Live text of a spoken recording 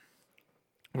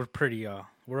We're pretty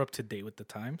we're up to date with the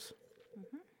times.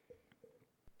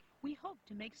 We hope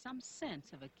to make some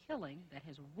sense of a killing that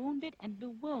has wounded and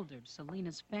bewildered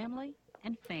Selena's family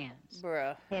and fans.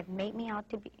 Bruh. They have made me out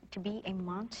to be a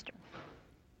monster.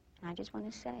 And I just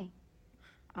want to say,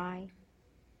 I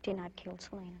did not kill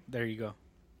Selena. There you go.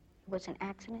 It was an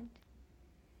accident.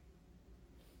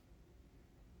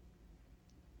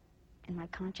 And my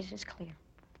conscience is clear.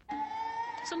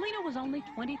 Selena was only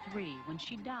 23 when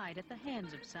she died at the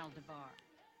hands of Saldivar.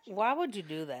 Why would you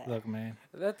do that? Look, man.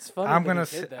 That's funny. I'm that gonna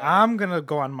he did that. I'm gonna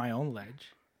go on my own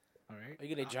ledge. All right. Are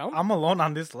you gonna jump? I'm alone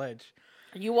on this ledge.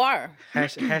 You are.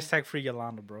 Hashtag free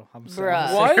Yolanda, bro. I'm Bruh.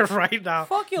 saying What? it right now.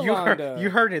 Fuck You Yolanda. you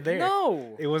heard it there.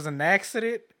 No. It was an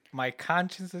accident. My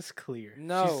conscience is clear.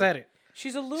 No. She said it.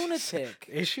 She's a lunatic.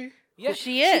 Is she? Yeah,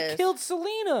 She is. She killed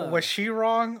Selena. Was she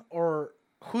wrong or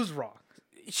who's wrong?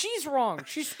 She's wrong.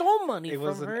 She stole money It from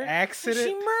was an her. and accident?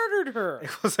 She murdered her.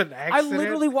 It was an I accident.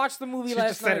 literally watched the movie She last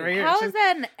just said night. it right here. How She- is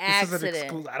that an This is an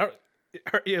accident? I don't.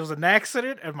 It was an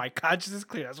accident, and my conscience is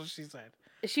clear. That's what she said.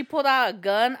 She pulled out a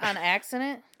gun on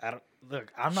accident. I don't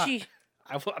look. I'm not. She-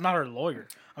 I'm not her lawyer.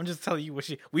 I'm just telling you what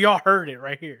she. We all heard it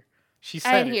right here. She I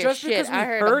said didn't it. hear Just shit. because we I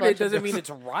heard a heard bunch it of doesn't mean it's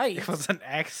right. It was an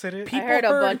accident. People I heard a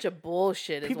heard- bunch of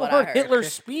bullshit. Is People what heard I heard.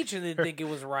 Hitler's speech and didn't think it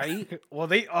was right. Well,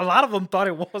 a lot of them thought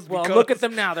it was. Well, because, look at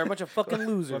them now. They're a bunch of fucking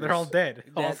losers. Well, they're all dead.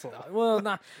 That- Also. well,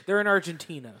 not. They're in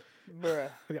Argentina. Bruh.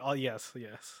 Oh yes.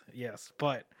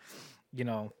 But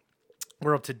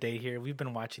we're up to date here. We've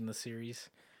been watching the series.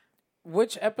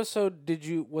 Which episode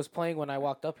was playing when I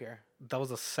walked up here? That was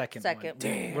the second. Second.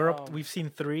 One. Damn. We've seen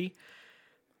 3.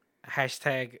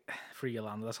 Hashtag free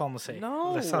Yolanda. That's all I'm gonna say.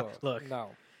 No. Look. No.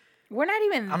 We're not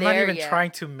even I'm there not even yet.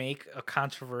 trying to make a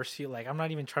controversy. Like I'm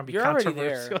not even trying to be You're already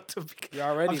controversial. there. To be, You're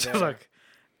already I'm just, there. Look,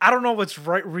 I don't know what's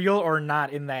real or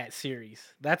not in that series.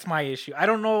 That's my issue. I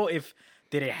don't know if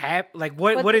did it happen. Like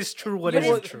what But- what is true, what But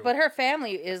isn't it- true. But her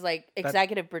family is like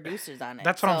executive producers on it.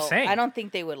 That's what I'm so saying. I don't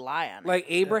think they would lie on it. Like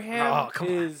Abraham Oh, come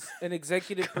on. is an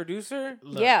executive producer.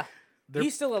 Look, yeah, they're-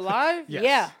 He's still alive. Yes.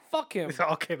 yeah. Fuck him.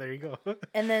 Okay, there you go.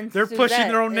 And then They're pushing Suzette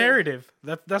their own is- narrative.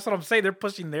 That's what I'm saying. They're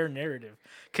pushing their narrative.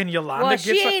 Can Yolanda Well, get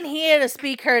she some? ain't here to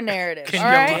speak her narrative. Can all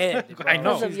right, Dead, bro. I know.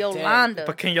 because of She's dead. Yolanda.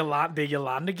 But did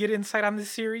Yolanda get insight on this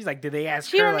series? Like, did they ask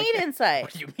She her? don't like, need insight.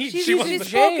 What do you mean? She's, She was she's in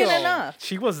spoken jail. enough.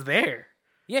 She was there.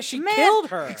 Yeah, she Man, killed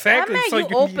her. Exactly. I'm mad so you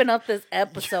you open need- up this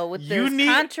episode with You this need.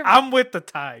 controversy. I'm with the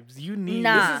times. You need.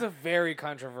 Nah. This is a very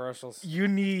controversial. You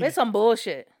need. It's some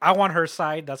bullshit. I want her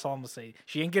side. That's all I'm gonna say.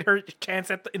 She didn't get her chance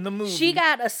in the movie. She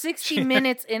got a 60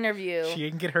 minutes interview. She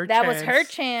didn't get her. That chance. was her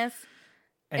chance,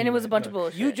 and it was a bunch of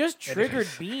bullshit. You just triggered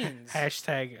beans.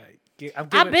 Hashtag. I'm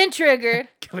I've been triggered.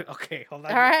 Okay, hold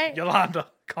on. All right. Yolanda,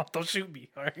 don't shoot me.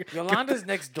 All right. Yolanda's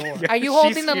next door. Yeah. Are you She's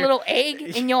holding the here. little egg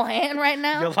in your hand right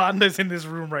now? Yolanda's in this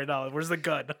room right now. Where's the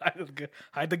gun?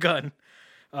 Hide the gun.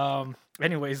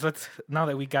 Anyways, now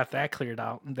that we got that cleared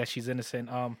out, that she's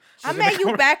innocent. I'm at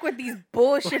you back with these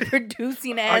bullshit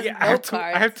producing ass I have note to. I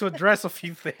cards. have to address a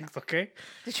few things. Okay.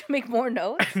 Did you make more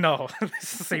notes? No,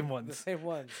 it's the same The ones. same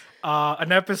ones.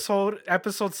 An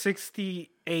episode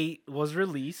 68 was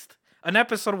released. An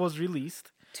episode was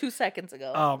released. 2 seconds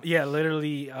ago. Yeah,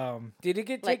 literally. Did it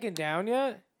get Like- taken down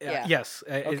yet? Yeah. Yes,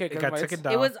 Okay, it 'cause got my- taken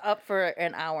down. It was up for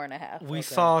an hour and a half. We Okay.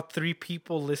 saw 3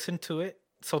 people listen to it.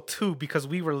 So 2 because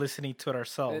we were listening to it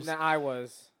ourselves. And I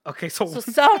was. Okay, so, So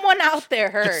someone out there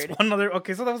just heard. one other.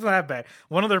 Okay, so that wasn't that bad.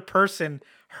 One other person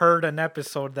heard an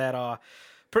episode that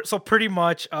so pretty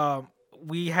much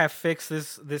we have fixed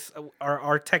this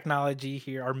our technology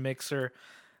here, our mixer.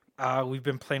 We've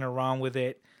been playing around with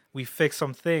it. We fixed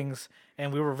some things,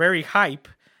 and we were very hype.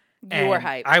 You were and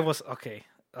hype. I was okay.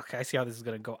 Okay, I see how this is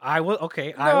gonna go. I was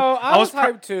okay. No, I was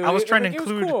try- hyped too. I was It- trying to like, it was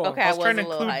include. cool. Okay, I I was trying to was a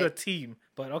little include the hyped. team,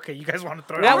 but okay, you guys want to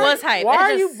throw it I out? was hyped. Why I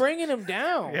are you just- bringing him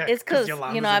down? Yeah. It's because,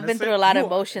 Yolanda's I've been innocent? through a lot of You-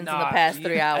 emotions in the nah, past you-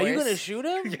 3 hours. Are you gonna shoot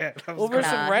him? Yeah, that was Over good.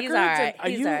 some Nah, records? he's alright. Like, are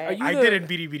He's you? alright. Are you I the, didn't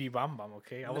bitty bitty bam bam.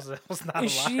 Okay, I was not Is alive.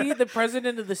 she the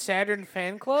president of the Saturn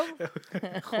fan club?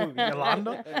 Who,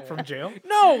 Yolanda from jail?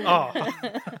 No. Oh,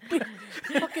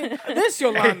 Fucking this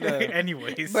Yolanda.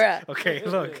 anyways. Bruh. Okay,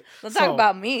 look. Let's so- talk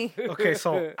about me. Okay,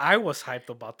 so I was hyped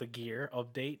about the gear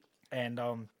update, and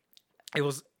it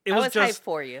was I was hyped just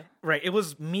for you. right. It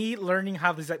was me learning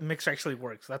how this mixer actually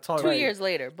works. That's all. 2 years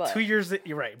later, but 2 years.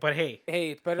 You're right, but hey,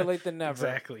 Hey, it's better late than never.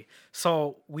 exactly.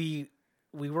 So we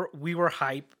were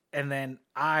hype, and then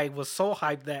I was so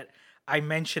hyped that I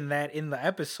mentioned that in the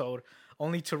episode,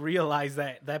 only to realize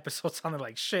that the episode sounded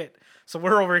like shit. So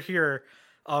we're over here,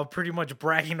 pretty much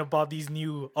bragging about these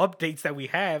new updates that we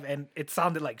have, and it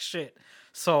sounded like shit.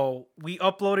 So we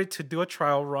uploaded to do a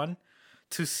trial run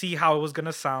to see how it was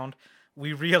gonna sound.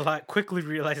 we quickly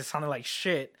realized it sounded like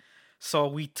shit. So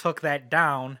we took that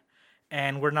down,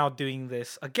 and we're now doing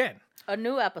this again. A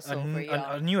new episode for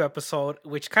y'all. A new episode,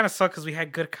 which kind of sucked because we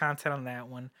had good content on that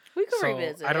one. We could So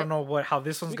revisit I don't it. know how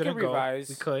this one's We gonna could go. revise.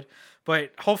 We could,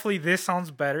 but hopefully this sounds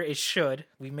better. It should.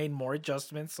 We made more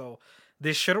adjustments, so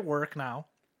this should work now.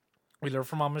 We learn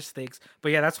from our mistakes.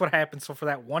 But yeah, that's what happened. So for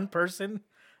that one person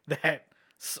that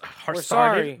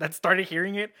sorry. started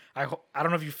hearing it, I don't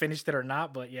know if you finished it or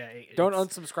not, but yeah, Don't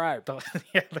it's- unsubscribe.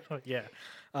 yeah.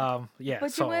 Yeah.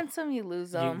 But so you win some, you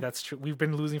lose some. that's true. We've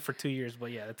been losing for 2 years,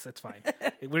 but yeah, it's fine.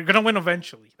 We're gonna win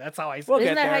eventually. That's how I see We'll it. get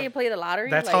Isn't that how there. you play the lottery?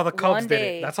 That's Like, how the Cubs one did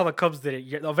day- it. That's how the Cubs did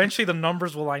it. Eventually, the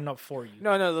numbers will line up for you.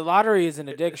 No, the lottery is an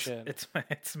addiction.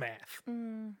 It's math.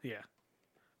 Mm. Yeah.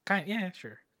 Yeah,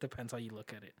 sure. Depends how you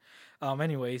look at it.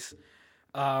 Anyways,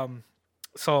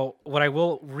 so what I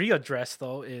will readdress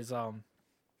though is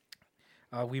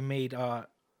we made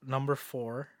number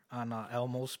 4 on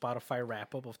Elmo's Spotify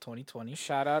wrap up of 2020.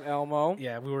 Shout out Elmo.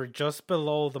 Yeah, we were just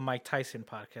below the Mike Tyson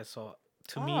podcast. So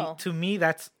Oh. to me,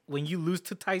 that's when you lose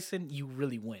to Tyson, you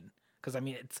really win. Because I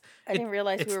mean, I didn't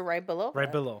realize it's we were right below. right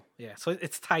that. below. Yeah, so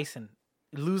it's Tyson.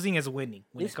 Losing is winning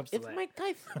when it comes to It's that. Mike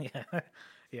Tyson. Yeah,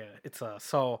 yeah. It's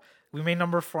so we made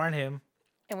number 4 on him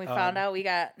And we found out we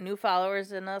got new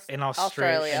followers in in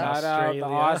Australia. Shout out the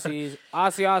Australia.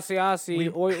 Aussies. Aussie. We-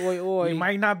 Oi, oi, oi. We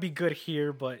might not be good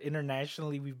here, but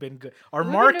internationally we've been good. Our We've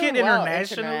been market doing well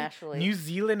internationally, New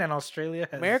Zealand and Australia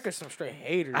has. America's some straight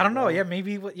haters. I don't know. bro. Yeah,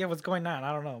 maybe. What's going on?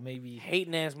 I don't know. Maybe.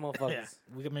 Hating ass motherfuckers.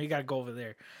 Yeah, we maybe gotta go over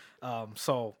there.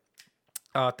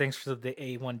 Thanks for the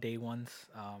A1 day ones.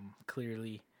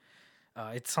 Clearly,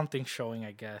 it's something showing.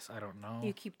 I guess I don't know.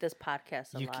 You keep this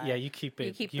podcast alive. You keep it.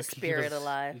 You keep the spirit us,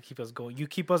 alive. You keep us going. You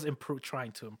keep us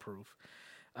trying to improve.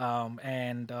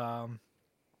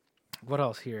 What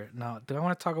else here? Now, do I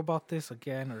want to talk about this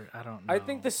again, or I don't know? I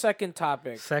think the second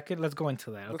topic. second. Let's go into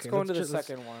that. Let's Okay, go into the let's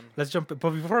second one. Let's jump in.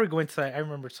 But before we go into that, I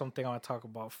remember something I want to talk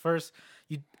about. First,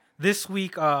 this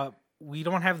week we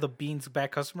don't have the Beans Bad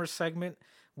Customer segment.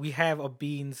 We have a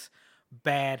Beans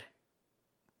Bad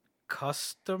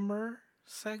Customer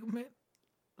segment.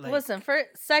 Listen, for a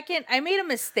second, I made a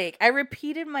mistake. I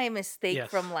repeated my mistake Yes.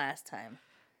 from last time.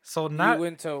 So You not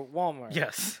went to Walmart.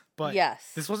 yes, but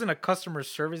Yes. this wasn't a customer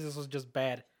service. This was just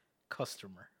bad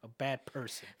customer, a bad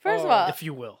person, First of Oh, all, if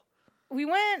you will. we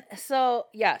went. So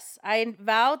yes, I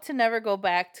vowed to never go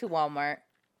back to Walmart.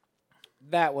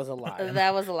 That was a lie.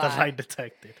 That was a The lie. lie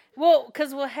detected. Well,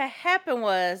 because what happened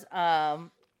was,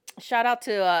 shout out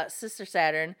to Sister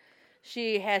Saturn.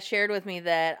 She had shared with me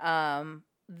that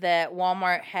that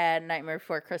Walmart had Nightmare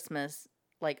Before Christmas,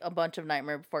 like a bunch of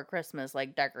Nightmare Before Christmas,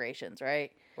 like decorations,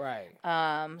 right? Right.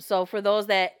 So for those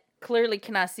that clearly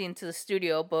cannot see into the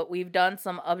studio, but we've done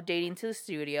some updating to the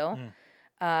studio.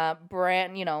 We got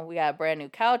a brand new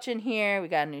couch in here. We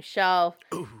got a new shelf.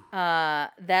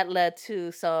 That led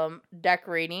to some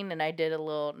decorating, and I did a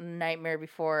little Nightmare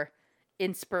Before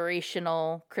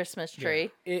inspirational Christmas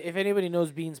tree. If anybody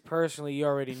knows Beans personally, you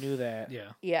already knew that.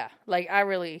 Yeah, Yeah, like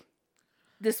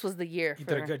this was the year. you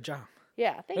for, did a good job.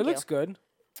 Yeah, thank It you. looks good.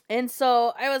 And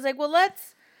so I was like, well,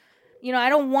 let's, I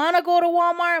don't want to go to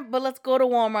Walmart, but let's go to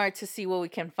Walmart to see what we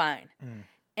can find.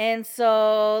 And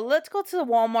so let's go to the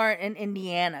Walmart in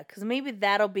Indiana, because maybe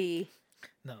that'll be.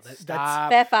 No, that's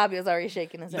Fat Fabio's already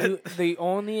shaking his head. The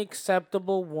only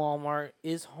acceptable Walmart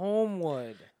is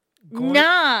Homewood.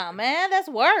 Nah, man, that's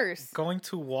worse. going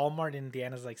to Walmart in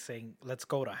Indiana is like saying, "Let's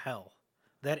go to hell."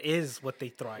 That is what they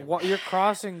thrive. What, you're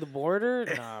crossing the border?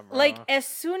 Nah, bro. Like, as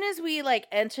soon as we,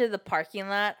 enter the parking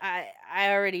lot, I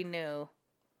already knew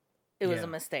it was Yeah. a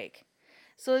mistake.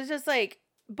 So it's just like,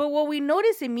 but what we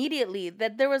noticed immediately,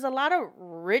 that there was a lot of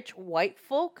rich white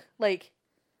folk,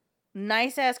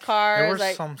 nice-ass cars. There were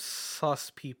like, some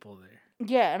sus people there.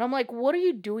 yeah, and I'm like, what are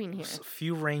you doing here? A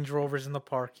few Range Rovers in the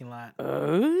parking lot.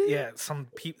 Yeah, some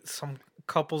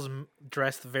couples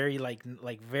dressed very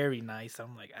very nice.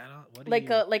 I'm like, I don't. What are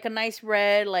you? Like a nice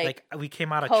red, Like we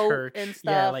came out of coat church and Yeah,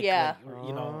 stuff, like, yeah.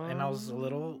 and I was a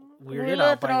little we were a weirded little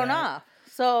out by thrown that. off.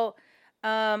 So,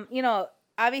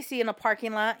 obviously in a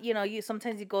parking lot, you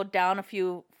sometimes you go down a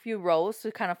few rows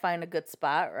to kind of find a good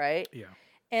spot, right? Yeah.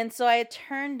 And so I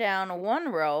turned down one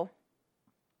row,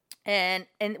 and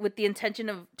with the intention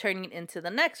of turning it into the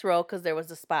next row because there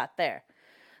was a spot there.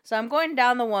 So I'm going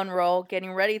down the one row,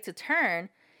 getting ready to turn,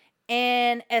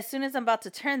 and as soon as I'm about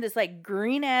to turn, this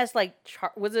green ass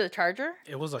was it a Charger?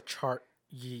 It was a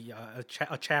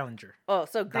a Challenger. Oh,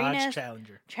 so green Dodge ass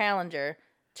Challenger. Challenger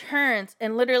turns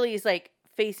and literally is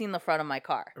facing the front of my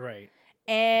car. Right.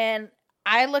 And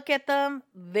I look at them,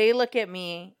 they look at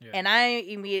me, Yeah. and I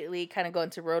immediately kind of go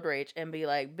into road rage and be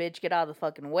like, bitch, get out of the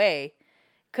fucking way.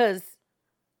 because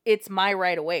it's my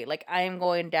right of way. Like, I am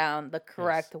going down the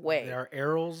correct Yes. way. There are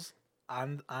arrows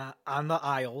on the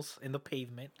aisles in the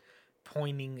pavement,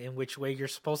 pointing in which way you're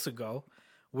supposed to go.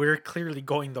 We're clearly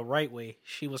going the right way.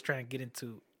 She was trying to get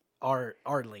into our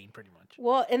lane, pretty much.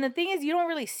 Well, and the thing is, you don't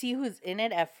really see who's in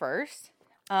it at first.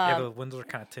 Yeah, the windows are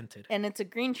kind of tinted. And it's a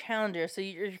green Challenger, so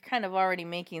you're kind of already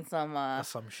making some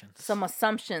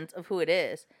assumptions of who it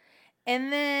is.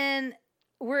 And then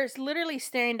we're literally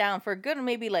staring down for a good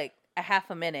maybe like a half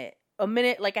a minute,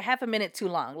 like a half a minute too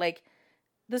long. Like,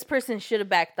 this person should have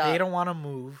backed up. They don't want to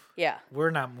move. Yeah.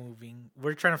 We're not moving.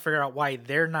 We're trying to figure out why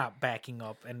they're not backing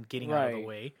up and getting out of the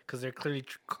way, because they're clearly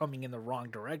coming in the wrong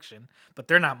direction, but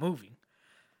they're not moving.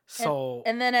 So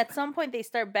and then at some point they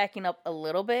start backing up a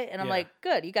little bit, and I'm Yeah. like,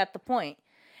 good, you got the point.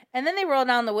 And then they roll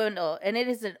down the window, and it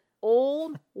is an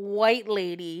old white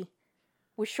lady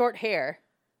with short hair,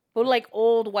 but like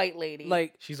old white lady.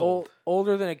 Like She's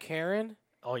older than a Karen.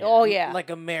 Oh yeah. Like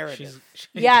a Meredith. She's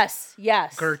Yes.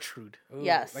 Gertrude. Ooh,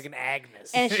 yes. like an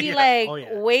Agnes. And she Yeah. like Oh,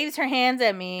 yeah. waves her hands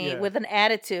at me Yeah. with an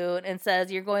attitude and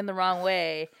says, "You're going the wrong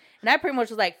way." And I pretty much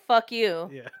was like, "Fuck you.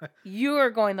 Yeah. You are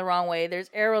going the wrong way. There's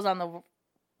arrows on the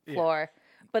floor."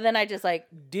 But then I just like,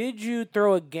 Did you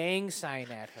throw a gang sign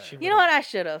at her? you know what? I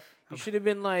should have. You should have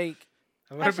been like,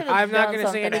 I should've I'm not done going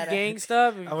to say something any at her. gang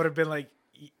stuff. I would have been like,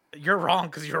 "You're wrong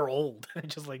because you're old."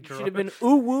 Just like Should have been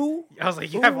ooh woo. I was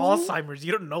like, "You have Ooh. Alzheimer's.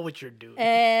 You don't know what you're doing."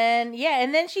 And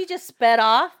and then she just sped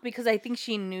off because I think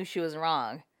she knew she was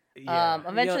wrong. Yeah.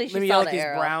 Eventually Let me she yell saw at the these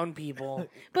arrow. brown people.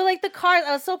 But like the cars,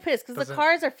 I was so pissed because the Doesn't-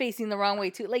 cars are facing the wrong way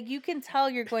too. Like you can tell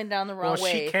you're going down the wrong well,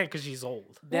 way. she can't because she's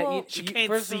old. That Well, she can't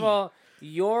first see. of all,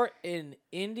 you're in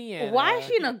Indiana. Why is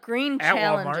she in a green At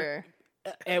Walmart. Challenger?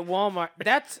 at Walmart?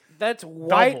 That's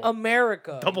white Double.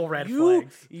 America. Double red you,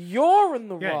 flags. You're in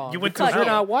the Yeah, wrong. you went to because you're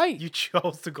hell. not white. You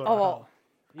chose to go to Oh, hell.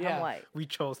 yeah. I'm white. We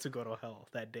chose to go to hell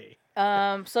that day.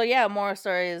 So yeah, moral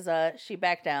story is she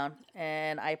backed down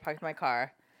and I parked my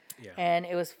car. Yeah. And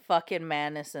it was fucking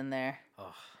madness in there.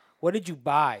 What did you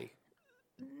buy?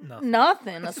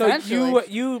 Nothing, So essentially.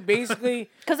 you basically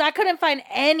Because I couldn't find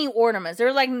any ornaments. There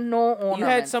were like no ornaments. you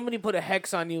had somebody put a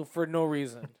hex on you for no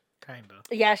reason. Kinda.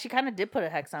 Yeah, she kind of did put a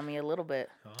hex on me a little bit.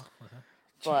 Oh,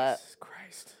 But Jesus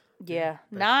Christ. yeah,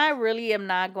 now I really am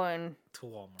not going to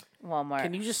Walmart. Walmart.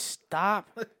 Can you just stop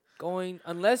going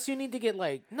unless you need to get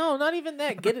like no, not even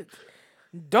that. Get it.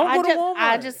 Don't go to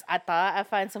Walmart. I thought I'd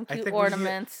find some cute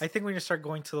ornaments. I think when you start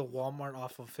going to the Walmart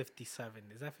off of 57,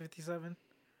 is that 57?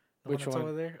 Which that's one?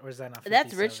 over there, or is that not? 57?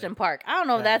 That's Richmond Park. I don't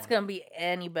know if That that's one. gonna be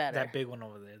any better. That big one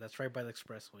over there. That's right by the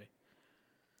expressway.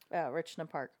 Yeah, Richmond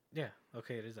Park. Yeah.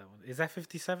 Okay, it is that one. Is that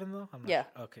 57 though? I'm not Yeah.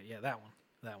 sure. Okay, yeah, that one.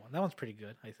 That one. That one's pretty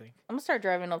good, I think. I'm gonna start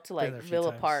driving up to Been like there a few Villa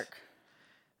times. Park.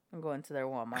 I'm going to their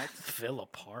Walmart. Villa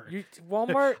Park.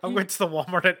 Walmart. I'm going to the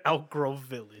Walmart at Elk Grove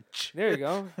Village. There you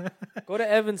go. Go to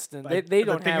Evanston. They The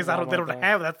don't thing have. is, they Walmart, don't though.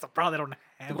 have. That's the problem. They don't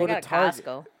have. Go They to got Target.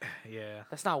 Costco. Yeah.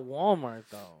 That's not Walmart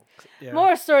though. Yeah.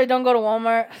 More story. Don't go to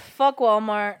Walmart. Fuck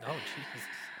Walmart. Oh Jesus.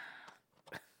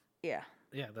 Yeah.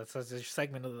 Yeah, that's a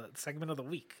segment of the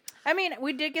week. I mean,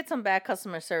 we did get some bad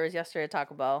customer service yesterday at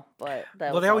Taco Bell, but that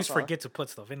Well, was they always also- forget to put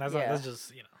stuff in. That's Yeah. that's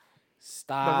just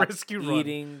Stop risk you run.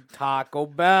 eating Taco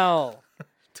Bell.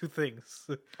 two things.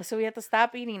 So we have to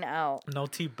stop eating out. No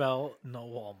T-Bell, no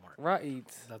Walmart. Right.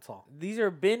 That's all. These are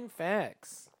bin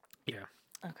facts. Yeah,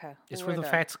 Okay. it's we're where the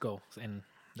done. fats go, and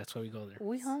that's why we go there.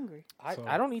 We hungry. So-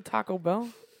 I don't eat Taco Bell.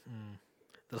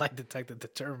 The lie detector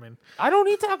determined. I don't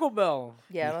eat Taco Bell.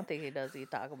 Yeah, I don't think he does eat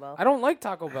Taco Bell. I don't like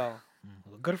Taco Bell.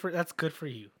 That's good for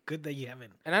you. Good that you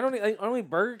haven't. And I don't eat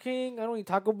Burger King. I don't eat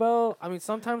Taco Bell. I mean,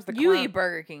 sometimes the You clown- eat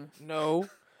Burger King. No.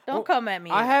 Don't Well, come at me.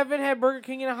 I haven't had Burger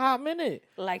King in a hot minute.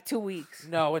 like 2 weeks.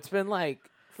 No, it's been like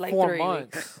Like 4 3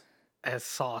 months. weeks. As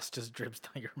sauce just drips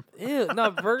down your mouth. Ew.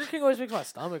 No, Burger King always makes my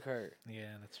stomach hurt.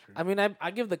 Yeah, that's true. I mean,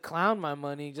 I give the clown my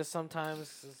money just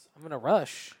sometimes. I'm in a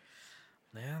rush.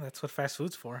 Yeah, that's what fast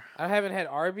food's for. I haven't had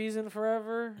Arby's in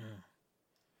forever.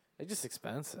 They're just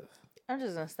expensive. I'm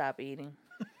just gonna stop eating.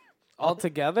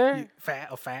 Altogether,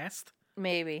 A fast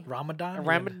Maybe. Ramadan.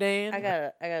 Ramadan. I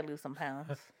gotta lose some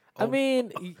pounds. I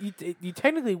mean, you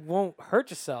technically won't hurt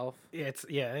yourself, It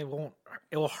won't.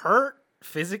 It will hurt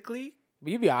physically.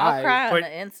 but you'll be I'll alright. cry on but-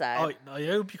 the inside. Oh, no,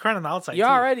 you'll be crying on the outside. You're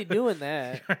too. already doing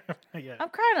that. Yeah. I'm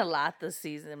crying a lot this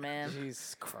season, man.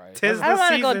 Jesus Christ. Tis I don't the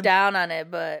want to go season. down on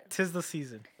it, but Tis the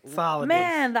season. It's the holidays.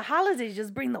 man, the holidays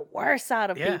just bring the worst out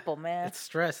of Yeah. people, man. It's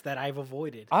stress that I've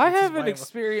avoided. I This is haven't why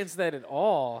experienced that at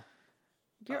all.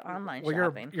 You're online Well,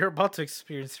 shopping. you're about to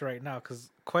experience it right now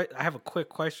because I have a quick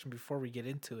question before we get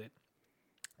into it,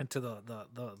 into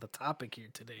the topic here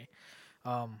today.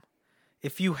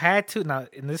 If you had to now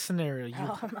in this scenario,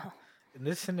 Oh no. in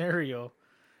this scenario,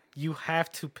 you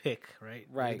have to pick, right?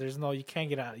 Right. There's no, you can't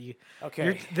get out.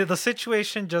 Okay. The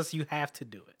situation just you have to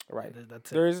do it. Right.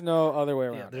 That's it. There is no other way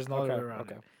around. Yeah, there's no other way around.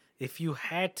 Okay. It. If you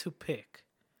had to pick,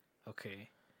 okay,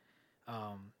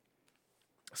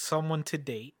 someone to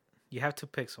date, you have to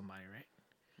pick somebody, right?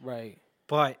 Right.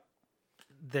 But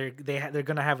they're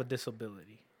gonna have a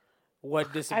disability.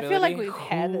 What disability? I feel like we've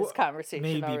had Who- this conversation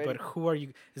Maybe, already. but who are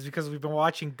you? It's because we've been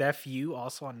watching Deaf You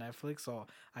also on Netflix, so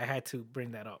I had to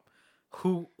bring that up.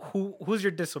 Who's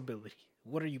your disability?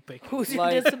 What are you picking? Who's your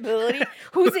Like- disability?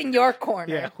 Who's in your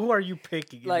corner? Yeah, who are you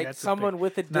picking? if you had like to someone pick?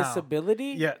 with a Now,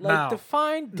 disability? Yeah, Like now.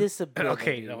 define disability.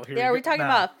 Okay, no, here Yeah, are we we go. talking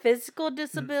Now, about physical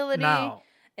disability, now,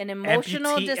 an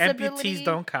emotional disability, amputees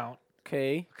don't count.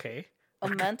 Okay. Okay, a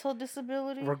mental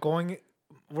disability?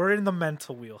 we're in the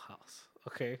mental wheelhouse.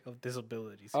 Okay, of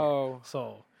disabilities. Here. Oh.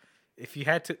 So if you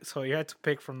had to, you had to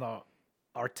pick from the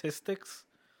artistics.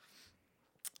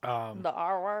 The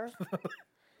R word?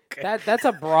 Okay. That's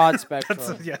a broad That's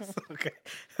spectrum. yes. Okay,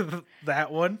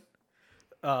 that one.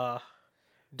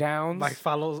 Downs.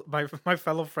 My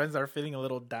fellow friends are feeling a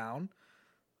little down.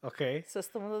 Okay,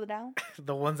 System of the Down?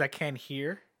 the ones that can't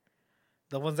hear,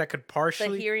 the ones that could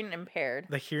partially The hearing impaired.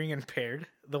 the hearing impaired,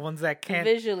 the ones that can't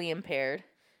Visually impaired.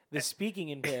 the speaking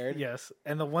impaired. yes,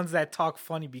 and the ones that talk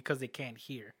funny because they can't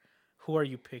hear. Who are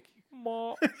you picking?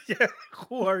 Ma- Yeah,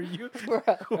 who are you?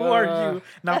 Bruh. Who are you?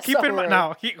 Now that's keep so in mind. rude.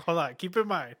 Now hold on. Keep in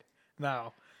mind.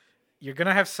 Now you're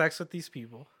gonna have sex with these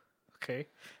people. Okay.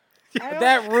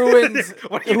 That ruins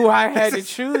What do you- who I had to this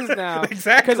is- choose now.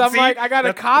 Exactly. Because I'm See? like, I got a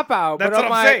That's- cop out, but that's I'm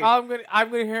what I'm like, saying.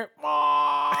 I'm gonna hear.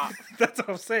 Ma. That's what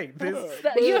I'm saying. This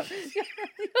You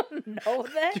don't know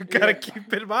that? you gotta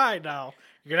keep in mind now.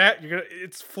 You're gonna.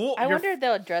 It's full. I you're, wonder if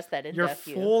they'll address that in You're Deaf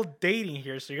You. full dating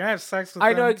here, so you're gonna have sex with.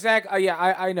 I know them. exactly. Yeah,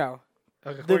 I know.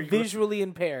 Okay, who The are you going- visually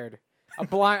impaired.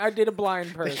 I did a blind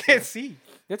They person. can't see.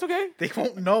 That's okay. They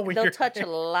won't know when They'll you're. touch a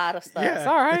lot of stuff. Yeah, It's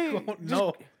all right. They won't Just-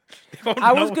 know. They won't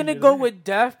I know was when gonna you're go there. with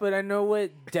deaf, but I know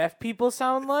what deaf people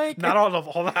sound like. Not all of.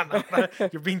 Hold on.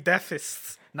 You're being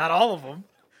deafists. Not all of them.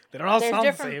 They don't all There's sound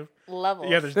the different same. levels.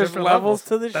 Yeah, there's There's different levels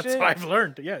to this That's shit? what I've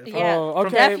learned. Yeah. Yeah. Oh,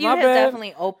 okay, Deaf You my has bad.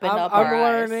 definitely opened up I'm our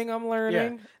learning. I'm Yeah.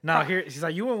 learning. Now here, he's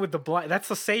like, you went with the blind.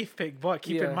 That's a safe pick, but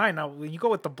keep Yeah. in mind now when you go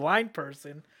with the blind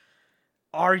person,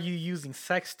 are you using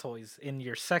sex toys in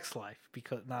your sex life?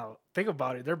 Because now think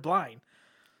about it, they're blind,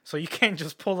 so you can't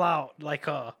just pull out like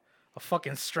a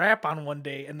fucking strap on one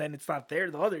day and then it's not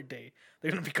there the other day. They're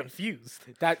gonna be confused.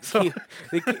 That So-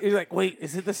 you're like, wait,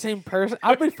 is it the same person?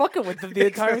 I've been fucking with them the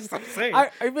entire That's what I'm saying.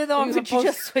 even though I'm Would you supposed.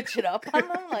 just switch it up on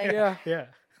them? Like, Yeah. Yeah.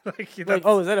 Like, Like, that's-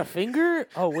 oh, is that a finger?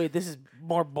 Oh, wait, this is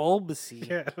more bulbousy.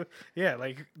 yeah, yeah,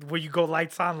 like where you go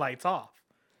lights on, lights off.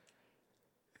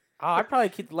 Oh, I probably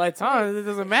keep the lights on. It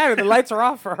doesn't matter. The lights are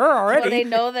off for her already. will they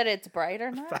know that it's bright or I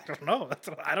not? don't know.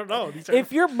 I don't know. These are,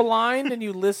 If you're blind and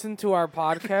you listen to our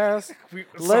podcast, we,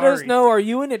 let us sorry. know. Are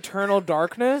you in eternal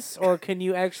darkness, or can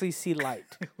you actually see light?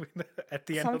 At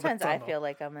the end Sometimes of the I tunnel. feel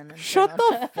like I'm in. Shut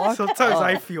the fuck Sometimes up.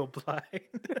 I feel blind.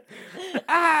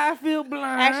 I feel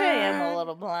blind. Actually, I am a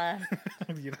little blind.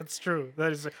 Yeah, that's true.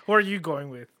 That is. Who are you going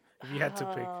with if you had to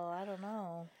pick? Oh, I don't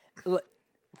know.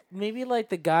 Maybe like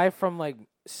the guy from like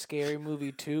Scary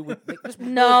Movie 2 with like, this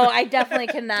No, I definitely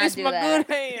cannot this do my that.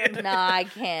 good hand. No, I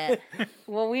can't.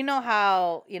 Well, we know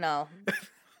how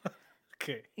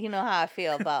Okay. you know how I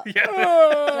feel about. Yeah.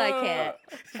 I can't.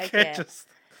 You I can't can't. just.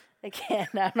 I can't.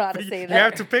 I don't know how to You say have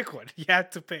that. to pick one. You have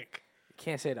to pick.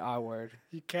 Can't say the I word.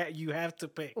 You can't. You have to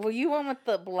pick. Well, you went with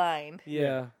the blind.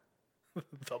 Yeah.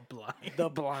 The blind. The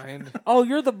blind. Oh,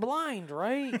 you're the blind,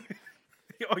 right?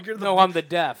 Oh, you're the. No, I'm the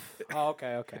deaf. Oh,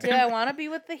 okay, okay. Did I want to be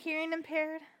with the hearing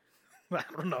impaired? I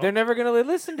don't know. They're never gonna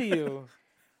listen to you.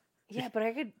 Yeah, but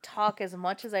I could talk as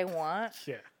much as I want.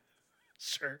 Yeah.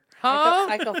 Sure. Huh?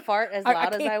 I could fart as I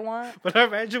loud as can't- I want. But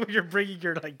imagine when you're bringing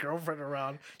your like girlfriend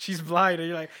around, she's blind, and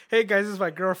you're like, "Hey guys, this is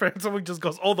my girlfriend." And someone just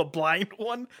goes, "Oh, the blind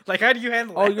one." Like, how do you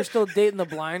handle? Oh, that? you're still dating the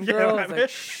blind Yeah, girl? I It's mean, like,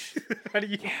 shh. how do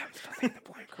you?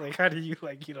 Like, how do you you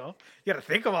gotta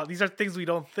think about these are things we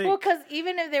don't think. Well, because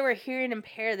even if they were hearing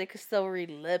impaired, they could still read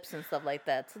lips and stuff like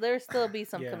that. So there would still be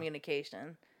some Yeah.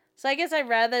 communication. So I guess I'd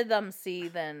rather them see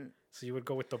than. So you would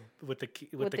go with the With kid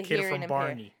the from hearing impaired.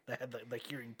 Barney that had the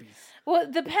hearing piece. Well,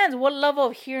 it depends. What level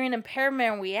of hearing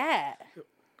impairment are we at?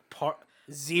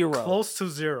 Zero. Close to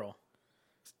 0.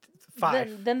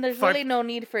 5. Then there's 5 really no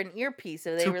need for an earpiece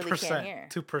if they really can't 2%. hear.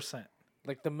 2%.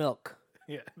 Like the milk.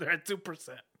 Yeah, they're at 2%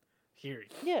 hearing.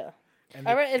 Yeah. And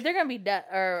All right, if they're gonna be deaf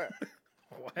or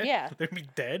what? Yeah. They're gonna be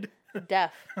dead.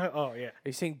 deaf. Oh yeah. Are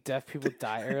you saying deaf people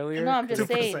die earlier? No, I'm just 2%.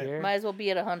 saying, might as well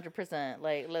be at 100%.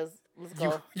 Like, let's Let's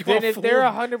go. You Then want if they're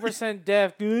full- 100%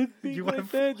 deaf, do they think You like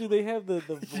want that? Do they have the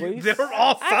voice? They're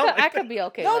all sound I like could be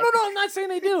okay. No, like no, no. I'm not saying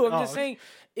they do. I'm Oh, just okay. saying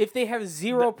if they have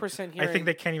 0% I hearing. think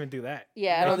they can't even do that.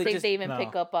 Yeah, I No, don't they think just- they even no.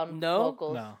 pick up on No?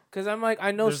 vocals. No. Because I'm like,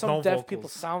 I know There's some no deaf people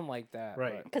vocals. sound like that.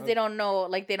 Right. Because they don't know,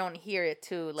 like they don't hear it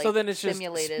too. Like so then it's just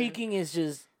simulated. speaking is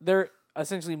just they're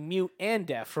essentially mute and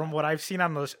deaf. From what I've seen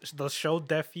on the show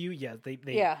Deaf View, yeah, they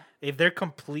Yeah. if they're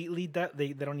completely deaf,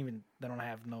 they don't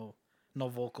have no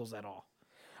vocals at all.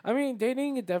 I mean,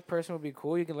 dating a deaf person would be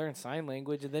cool. You can learn sign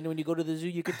language, and then when you go to the zoo,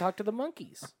 you can talk to the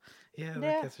monkeys. Yeah,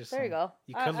 Yeah, that's just there you some- go.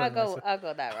 You I'll could learn go. this. I'll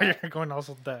go that route. You're going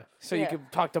also deaf. So Yeah. you can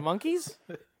talk to monkeys.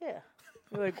 Yeah.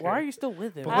 You're like, why are you still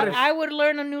with him? But what if- I would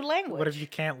learn a new language. What if you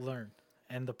can't learn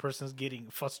and the person's getting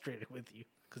frustrated with you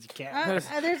because you can't?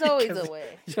 There's always Because- a way.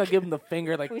 You just gotta give him the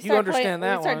finger, like We you start understand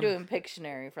that We start one. doing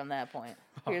Pictionary from that point.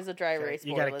 Here's a dry erase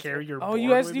You board. gotta let's carry go. your. Oh, board you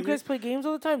guys, with you guys play games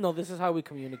all the time? No, this is how we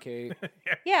communicate.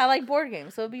 Yeah, I like board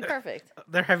games, so it'd be perfect.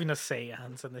 They're having a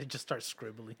séance and they just start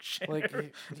scribbling shit. Like, They're you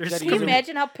gotta Can you use scribbling- them-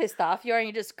 imagine how pissed off you are and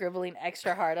you're just scribbling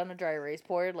extra hard on a dry erase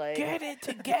board? Like, Get it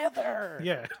together.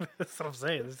 Yeah, that's what I'm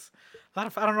saying. There's a lot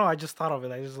of. I don't know. I just thought of it.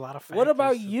 Like, there's a lot of. What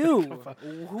about factors to you? think about.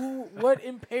 What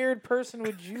impaired person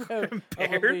would you have a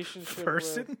Impaired relationship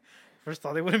person? with? First of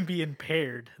all, they wouldn't be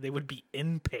impaired. They would be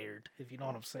impaired, if you know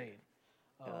what I'm saying.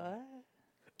 But,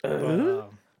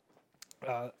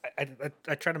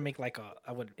 I try to make like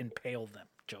I would impale them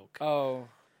joke Oh,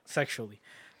 sexually.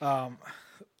 I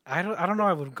don't know.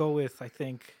 I would go with. I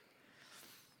think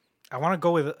I want to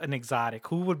go with an exotic.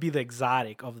 Who would be the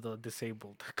exotic of the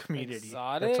disabled community?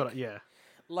 Exotic? Yeah.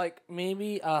 like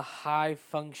maybe a high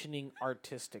functioning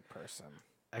artistic person,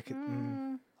 I could.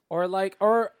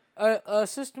 or a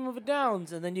System of a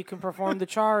Downs, and then you can perform the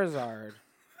Charizard.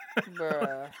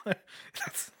 bruh.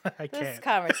 I This can't.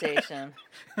 conversation.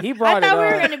 He I brought thought it we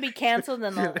were up. going to be canceled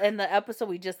in the episode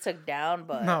we just took down,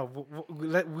 but No,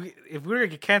 if we were to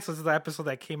get canceled, this is the episode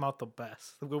that came out the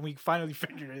best. When we finally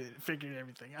figured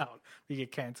everything out, we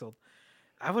get canceled.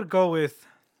 I would go with.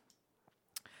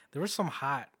 There were some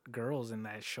hot girls in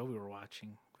that show we were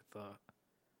watching.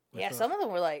 yeah, some of them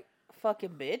were like fucking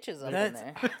bitches up in That's-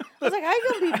 there. I was like, how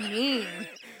you going to be mean?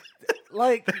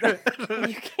 Like, You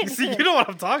You can't see, you know what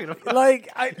I'm talking about. like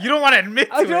You don't want to admit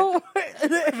to I it. don't. But,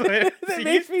 that see?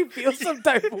 makes me feel some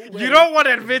type of way. You don't want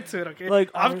to admit to it, okay? Like,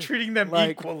 I'm I'm- treating them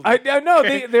like, equally. I know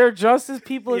Okay? they're just as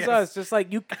people as Yes. us. Just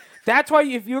like you. That's why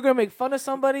if you're gonna make fun of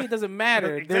somebody, it doesn't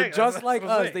matter. They're Exactly, just that's like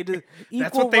what I'm us. They saying. do That's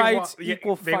equal what they rights, want. Yeah,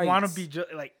 equal they fights. want to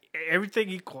be like everything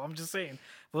equal. I'm just saying.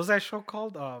 What was that show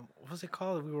called? What was it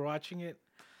called? We were watching it.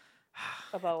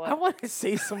 About what? I want to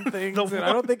say some things, The and I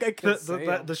one- don't think I can say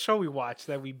the, 'em. the show we watched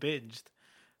that we binged.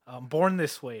 Born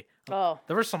This Way. Oh.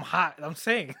 There were some hot. I'm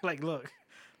saying, like, look,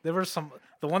 there were some.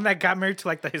 The one that got married to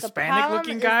like the Hispanic problem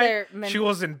looking is guy. their She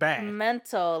wasn't bad.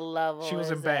 mental level. She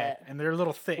wasn't is bad, at- and they're a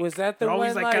little thick. Was that the They're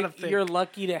always one like like, kind of thick. you're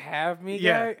lucky to have me?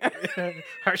 Yeah, Guy?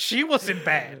 she wasn't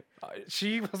bad.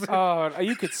 She wasn't. Oh,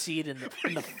 you could see it in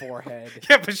the forehead.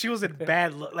 Yeah, but she was in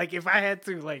bad look. Like if I had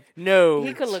to, like, No,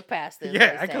 He could look past it.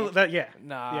 yeah, I could. That, yeah.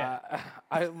 Nah, Yeah.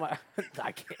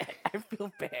 I can't. I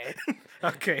feel bad.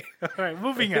 Okay. All right.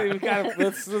 Moving we on. gotta,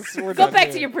 we're Go done back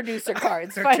here. to your producer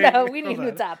cards. Find Okay, out. We need hold a new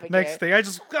on. topic. Next here. thing,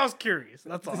 I was curious.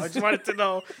 That's all. I just wanted to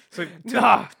know. So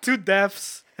Nah. two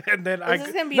deaths, and then Is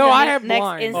this gonna be No, the I ne- have next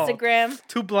blinds. Oh. Instagram?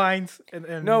 two blinds,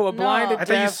 and No, a blind No. to I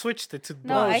thought you deaf. switched it to No,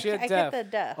 blind. I, she had I get deaf. the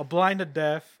deaf. A blind to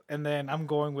deaf, and then I'm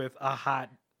going with a hot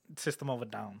System of a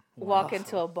Down. Walk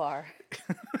into a bar.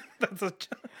 That's a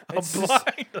It's just-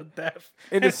 blind to deaf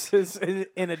It is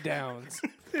in a Downs.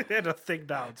 and a thick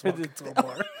down. Walk into a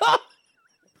bar.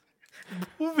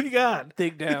 Moving on.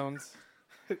 Thick Downs.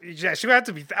 Yeah, she would have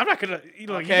to be. I'm not gonna. You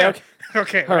know. Okay, yeah. okay.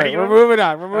 Okay. All right, ready? we're moving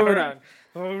on. We're moving Alright. on.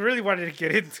 What we really wanted to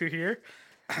get into here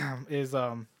is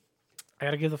I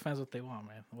gotta give the fans what they want,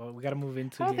 man. Well, we gotta move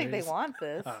into. I don't here think they is- want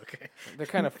this. Oh, okay. They're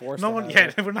kind of forced. No to one.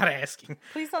 have Yeah, we're not asking.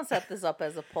 Please don't set this up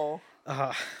as a poll.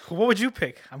 What would you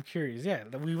pick? I'm curious. Yeah,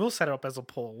 we will set it up as a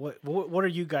poll. What are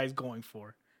you guys going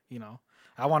for? You know,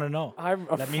 I want to know. I'm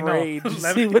Let me know. afraid to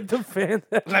Let see me- what the fans.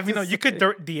 have Let me to know. You could say.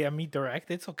 DM me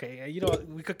direct. It's okay. You know,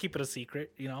 we could keep it a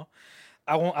secret. You know,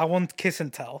 I won't kiss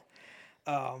and tell.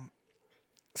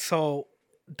 So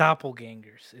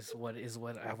doppelgangers is what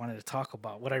I wanted to talk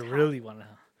about. What I really want to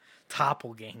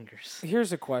doppelgangers.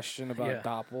 Here's a question about Yeah.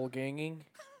 doppelganging.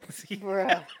 See?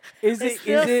 Bruh. Is This it?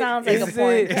 still Is it? sounds like a is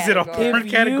porn it- Is it a category. porn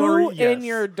If category? you and Yes.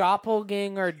 your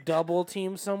doppelganger double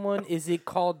team someone, is it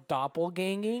called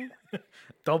doppelganging?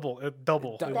 double.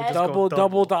 Double, It would just go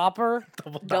double dopper,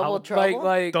 double Double dop- trouble?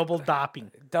 like double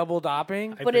dopping. double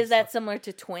dopping. I But think is that so. similar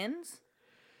to twins?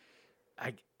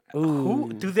 I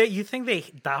Who do they? You think they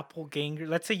doppelganger?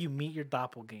 Let's say you meet your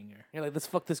doppelganger. You're like, let's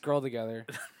fuck this girl together,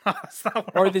 That's not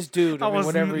what or I- this dude, I I mean, was-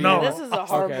 whatever. no. You This is a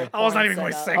horrible. Okay. I was not porn even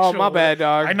going setup. sexual. Oh, my bad,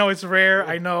 dog. I know it's rare.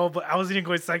 I know, but I wasn't even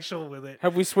going sexual with it.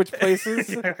 Have we switched places?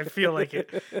 Yeah, I feel like it.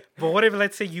 But what if,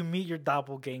 let's say, you meet your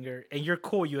doppelganger and you're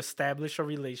cool. You establish a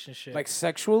relationship. Like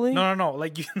sexually? no.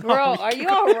 Like you. No, Bro, you are keep you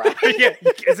going- all right? Yeah.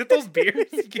 Is it those beers?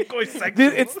 You keep going sexual.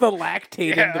 Dude, it's the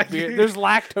lactate Yeah, in the beer. There's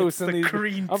lactose it's in the these.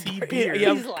 green I'm tea cre- beer.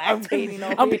 Yeah, He's lactating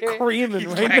over I'm here. creaming He's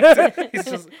right like- now. he's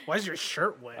just. Why is your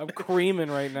shirt wet? I'm creaming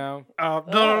right now.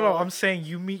 No. I'm saying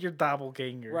you meet your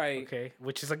doppelganger. Right. Okay.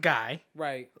 Which is a guy.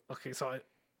 Right. Okay. So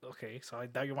I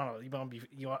doubt you want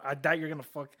to. I doubt you're gonna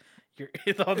fuck your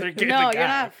other guy. No, you're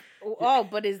not. Oh,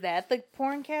 but is that the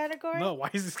porn category? No, why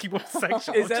is this keep on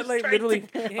sexual? Is I'm that just like trying literally? to-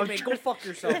 Hey, I'm man, trying- go fuck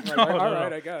yourself. Right? No, All no, right,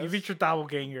 no. I guess. You meet your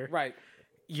doppelganger. Right.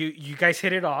 You guys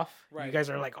hit it off. You Right. guys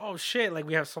are like, oh shit, like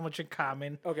we have so much in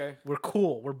common. Okay. We're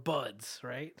cool. We're buds,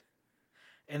 right?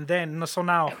 And then so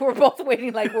now We're both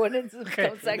waiting like when it's okay,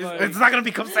 become sexual. it's not gonna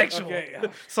become sexual. Okay.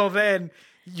 So then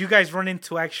you guys run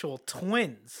into actual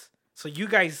twins. So you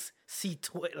guys see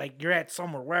like you're at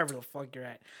somewhere wherever the fuck you're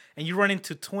at, and you run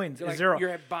into twins. You're, Is like, there you're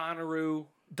at Bonnaroo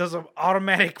does an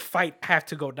automatic fight have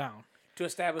to go down? to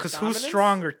establish Because dominance? who's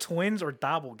stronger, twins or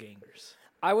doppelgangers?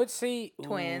 I would say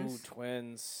Twins.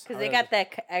 Twins. Because they got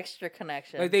that extra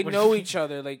connection. like they What know do you- each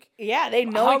other. Like yeah, they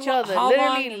know how each lo- other. how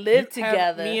Literally long live have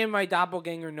together. Me and my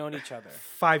doppelganger known each other.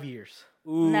 5 years.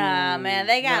 Nah, man,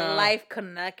 they got Nah. life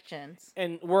connections.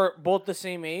 And we're both the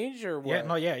same age, or what? Yeah,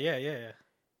 no, yeah.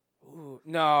 Ooh,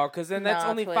 no, because then that's Nah,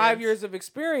 only twins. 5 years of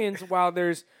experience, while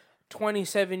there's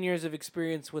 27 years of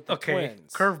experience with the Okay,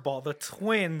 twins. curveball. The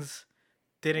twins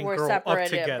didn't We're grow up separated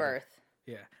together. at birth.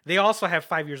 Yeah, they also have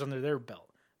 5 years under their belt.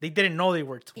 They didn't know they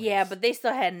were twins. Yeah, but they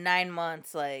still had 9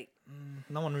 months. Like,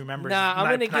 no one remembers. Nah, I'm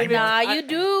gonna give it- nah, I- you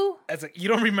do. As you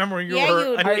don't remember when you Yeah, were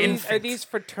you an do. infant. Are these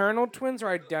fraternal twins or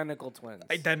identical twins?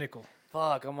 identical?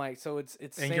 Fuck, I'm like, so it's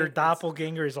And same- your it's-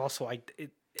 doppelganger is also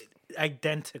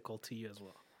identical to you as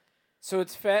well. So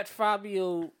it's Fat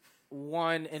Fabio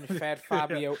 1 and Fat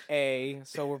Fabio A.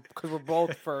 So we're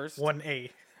both first.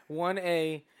 1A.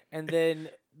 1A, and then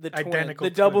the twin, Identical.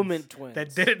 the Doublemint twins.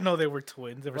 that didn't know they were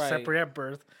twins. They were Right. separate at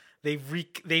birth. They've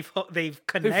They've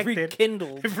connected.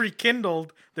 rekindled. They've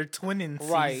rekindled their twinning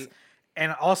Right.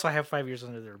 and also have 5 years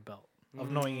under their belt of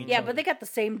knowing each Yeah, other. but they got the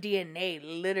same DNA,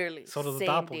 literally. so do the same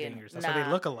doppelgangers. DNA. That's why they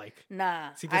look alike.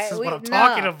 Nah. See, this is what I'm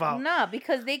talking about. Nah,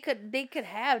 because they could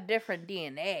have different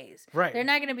DNAs. Right. They're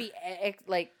not gonna be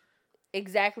like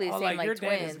exactly the Oh, same like your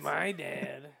dad twins. is my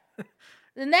dad.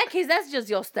 In that case, that's just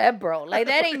your stepbro. Like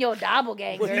that ain't your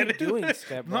doppelganger. What are you doing,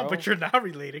 step No, bro? but you're not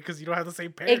related because you don't have the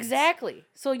same parents. Exactly.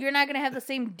 So you're not gonna have the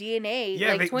same DNA.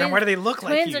 Yeah, like then why do they look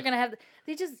like twins you? are gonna have.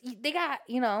 They got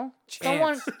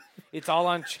Chance. It's all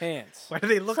on chance. Why do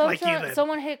they look like you then?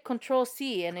 someone hit Control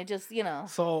C and it just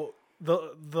So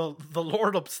the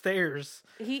Lord upstairs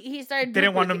he started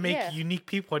didn't want to make duplicate- yeah. unique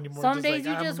people anymore. Some just days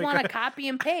like, you just want to copy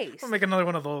and paste. make another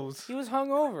one of those. He was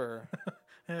hungover.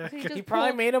 He just He probably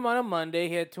pulled- made him on a Monday.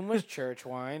 He had too much church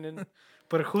wine and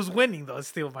But who's winning though? Is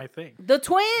still my thing. the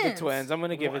twins. the twins. I'm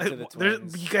gonna give it to the There's-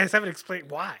 twins. You guys haven't explained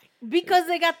why. Because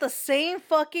they got the same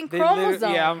fucking They chromosomes.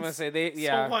 literally- yeah, I'm gonna say they.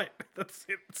 Yeah, So what? That's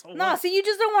it. So No, what? so you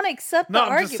just don't want to accept No, the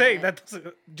I'm argument. just saying that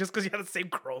doesn't, just because you have the same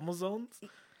chromosomes.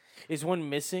 is one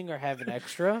missing or have an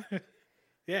extra?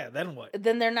 Yeah, then what?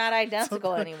 Then they're not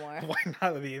identical anymore. Why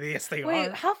not? Yes, they Wait,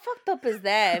 are. how fucked up is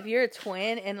that? If you're a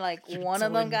twin and like You're one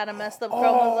of them twin. got a messed up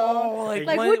chromosome, like,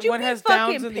 like one, would you one be has fucking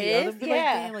downs and the pissed? other. Be Yeah. like,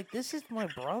 damn, like this is my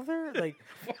brother. Like,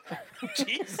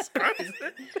 Jesus Christ!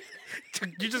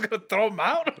 You're just gonna throw them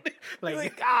out?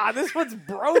 like this one's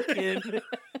broken.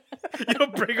 You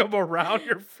don't bring them around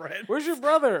your friend. Where's your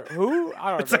brother? Who?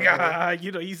 I don't It's know. like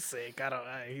he's sick.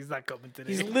 He's not coming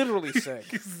today. He's literally sick.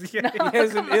 yeah, He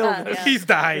has an Come on, illness. yeah. he's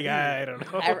dying. I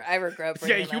don't know. I regret yeah,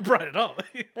 bringing you up. brought it up.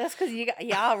 That's because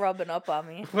y'all rubbing up on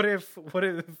me. What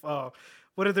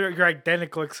if you're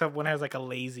identical except one has like a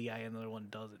lazy eye and the other one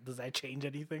doesn't? Does that change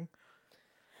anything?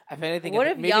 If anything, What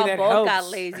if maybe y'all that both got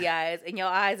helps. lazy eyes and your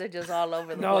eyes are just all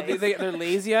over the No, place? they're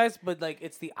lazy eyes, but like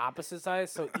it's the opposite eyes,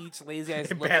 so each lazy eye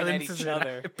is It looking at balances each it out.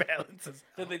 other. It balances.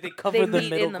 So they cover the meet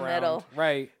middle in the ground. middle.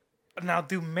 Right. Now,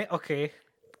 okay.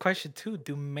 Question 2: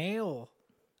 do male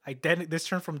identity? This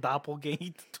turned from doppelganger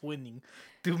to twinning.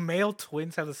 Do male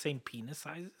twins have the same penis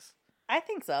sizes? I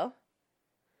think so.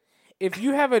 if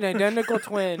you have an identical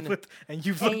twin, and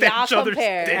you've And looked at y'all each other's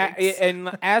compare. dicks.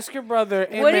 and ask your brother,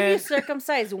 hey, What man, if you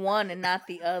circumcise one and not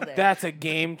the other? that's a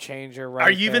game changer, right?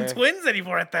 Are you even there. twins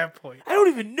anymore at that point? I don't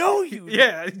even know you.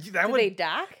 Yeah, that Do would. they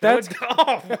dock? that would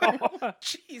That's- oh,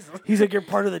 Jesus. He's like, you're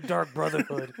part of the Dark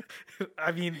Brotherhood.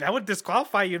 I mean, that would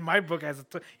disqualify you in my book as a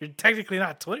twin. You're technically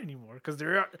not a twin anymore because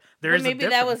there But is maybe a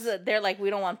that was difference. they're like, we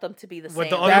don't want them to be the With same.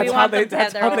 the We other- That's how want they. them to have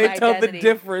That's their how own they tell the identity.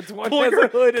 difference. One Pull has a your,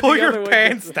 hood and pull the your other one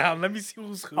pants doesn't. down. Let me see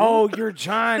who's who. Oh, you're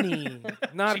Johnny,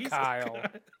 not Jesus Kyle.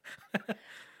 God. The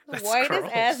That's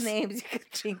whitest ass gross. names you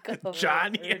could think of.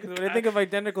 Johnny. Because when I think of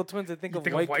identical twins, I think You of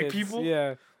think of white white kids. people?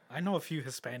 Yeah. I know a few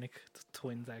Hispanic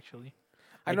twins actually.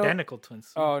 I know- Identical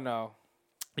twins. Oh no,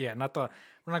 Yeah, not the.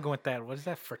 We're not going with that. What is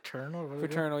that? Fraternal? What is it?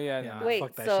 fraternal. Yeah. Yeah. No. Wait,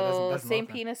 fuck that shit. That's- so that's same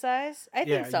nothing. penis size? I Yeah,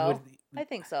 think you so. would- I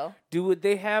think so. Would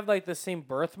they have like the same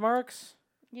birthmarks?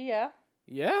 Yeah.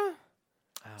 Yeah.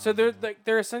 So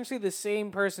they're essentially the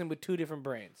same person with two different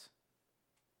brains.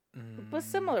 But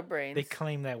similar brains. They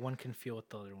claim that one can feel what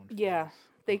the other one feels. Yeah.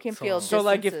 They can So- feel So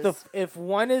like distances. if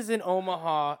one is in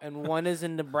Omaha and one is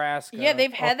in Nebraska. Yeah,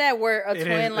 they've had that where a It is-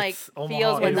 twin like it's Omaha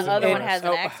feels when is the other in one has an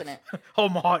Nebraska. accident.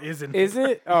 Omaha isn't. Is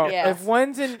it? Oh, Yeah. if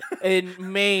one's in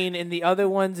Maine and the other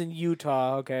one's in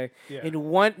Utah, okay. Yeah. And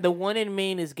the one in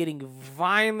Maine is getting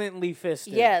violently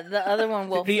fisted. Yeah, the other one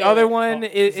will. The feel other it. one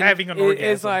he's having an is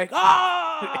orgasm. like,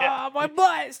 ah, my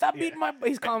butt! Stop beating my.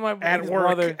 He's calling my At his work,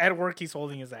 brother. at work, he's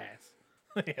holding his ass.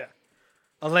 Yeah,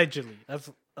 allegedly. That's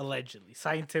allegedly.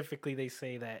 Scientifically, they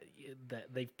say that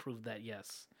they've proved that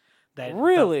yes, that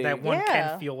Really? that one Yeah.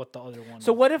 can feel what the other one.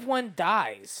 So is. what if one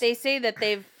dies? They say that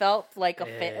they've felt like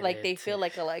like they It- feel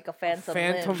like a phantom.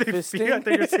 phantom limb. They feel,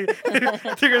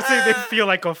 fisting? they're gonna say they feel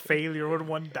like a failure when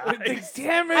one dies.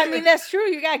 Damn it! I mean, that's true.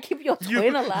 You gotta keep your You,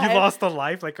 twin you alive. lost a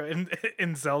life like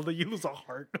in Zelda. You lose a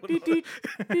heart.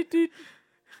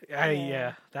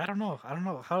 Yeah, I don't know.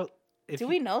 How. If Do you-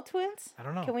 we know twins? I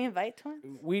don't know. Can we invite twins?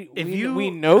 we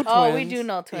you- know twins. Oh, we do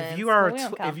know twins. If you are, but we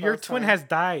don't count if your those twin twins. has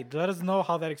died, let us know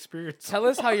how that experience. Tell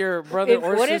us how your brother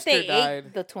or what if sister they died.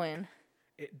 ate the twin?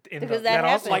 In Because that also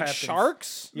happens. Like happens.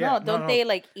 sharks? Yeah, no, don't they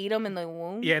like eat them in the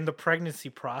womb? Yeah, in the pregnancy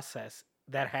process,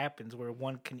 that happens where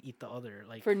one can eat the other.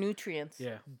 Like For nutrients.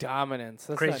 yeah, Dominance.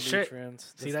 That's Crazy not shit.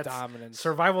 nutrients. see That's that's dominance.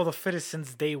 survival of the fittest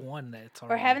since day one. That's Or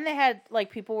already, haven't they had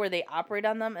like people where they operate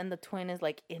on them and the twin is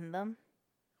like in them?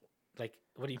 like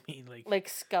what do you mean Like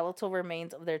skeletal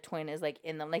remains of their twin is like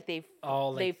in them. Like they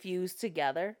oh they like fuse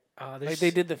together. like there's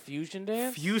they did the fusion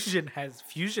dance? fusion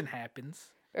happens.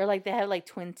 Or like they have like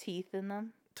twin teeth in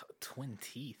them. Twin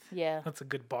teeth. Yeah. That's a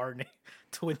good bar name.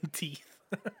 Twin teeth.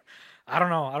 I don't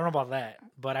know about that,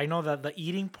 but I know that the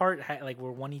eating part, like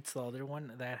where one eats the other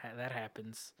one, that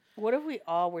happens. What if we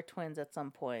all were twins at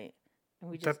some point and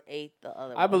we just ate the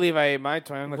other I one? believe I ate my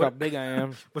twin. Look What- how big I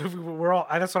am. But if we're all,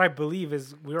 that's what I believe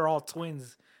is we're all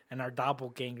twins, and our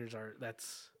doppelgangers are.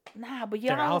 That's Nah, but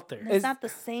They're y'all, out there. it's Is- not the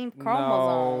same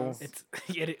chromosomes. it's.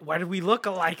 Why do we look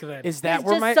alike then? Is that It's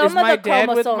where just my some is of my the dad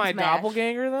with chromosomes my match.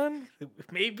 doppelganger then?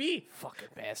 Maybe. Fucking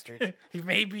bastard.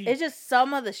 Maybe. It's just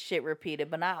some of the shit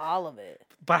repeated, but not all of it.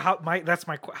 But how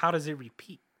does it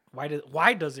repeat?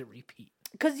 Why does it repeat?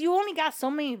 Because you only got so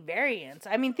many variants.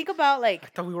 I mean, think about I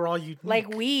like thought we were all unique. when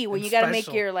and you gotta make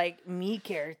special. your like me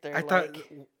character. I thought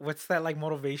like, what's that like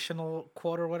motivational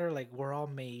quote or whatever? Like we're all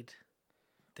made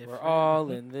different. We're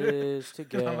all in this Not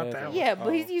together. that one. yeah,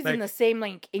 but he's Oh. using Like, the same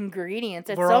like ingredients.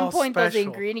 At we're some all point, those special.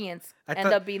 ingredients I end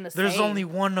thought up being the same. There's only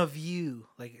one of you.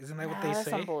 Like, isn't that what Nah, they that's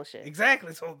say? some bullshit.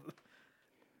 Exactly. So,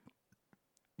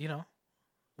 you know,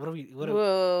 what do we? What do,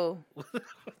 Whoa. what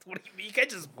do you mean? You can't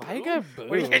just boo. Why you gotta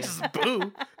What, you boo? can't just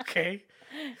boo. Okay,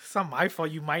 it's not my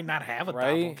fault. You might not have a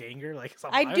Right? doppelganger. Like, it's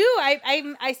not I my- do.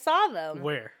 I saw them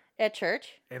Where? at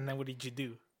church. And then what did you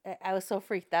do? I was so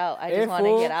freaked out. I Hey, just wanted to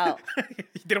fool. get out. You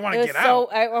didn't want It to was get so.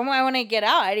 out, I want to get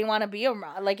out. I didn't want to be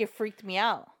around. Like it freaked me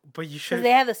out but you because should. they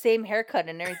had the same haircut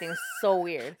and everything. It's so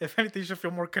weird. If anything, you should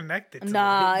feel more connected. To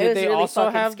Nah, it Did was they really also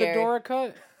fucking have scary. the Dora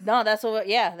cut? No, that's what.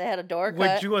 Yeah, they had a door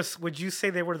cut. Would you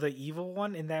say they were the evil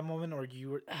one in that moment, or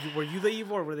were you the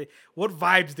evil, or were they? What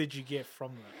vibes did you get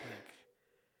from them?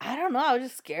 Like, I don't know. I was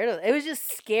just scared of it. It was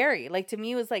just scary. Like to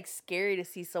me, it was like scary to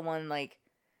see someone like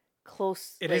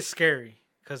close. It is scary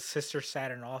because Sister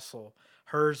Saturn also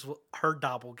her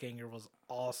doppelganger was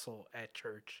also at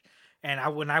church,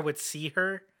 and when I would see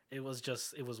her, it was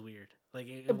weird. Like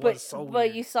it was so weird.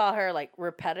 But you saw her like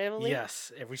repetitively.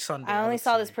 Yes, every Sunday. I only would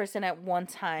saw see this her. person at one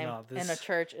time No, in a this-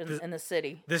 church this- in the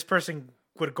city. This person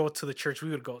would go to the church we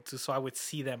would go to, so I would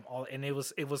see them all, and it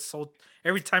was so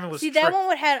every time it was. See, that one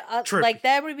would have trippy. like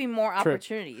that would be more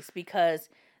opportunities because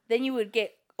then you would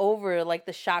get over like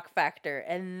the shock factor,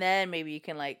 and then maybe you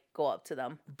can like go up to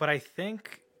them. But I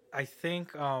think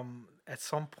at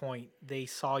some point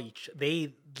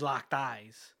they locked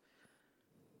eyes,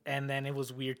 and then it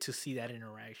was weird to see that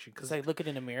interaction Because because like looking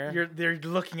in the mirror. they're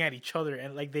looking at each other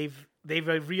and like they've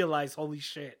realized, holy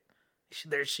shit,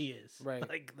 there she is. Right.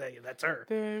 Like that's her.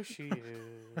 There she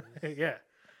is. Yeah.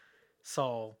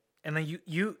 So and then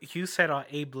you said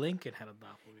Abe Lincoln had a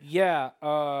doppelganger. Yeah.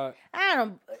 I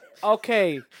don't.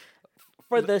 Okay.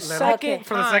 For the second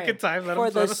for the second time, let For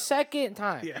him the tell- second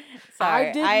time. Yeah. Sorry,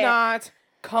 I did not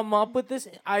come up with this.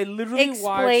 I literally Explain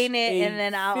watched it, a and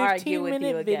then I'll argue with you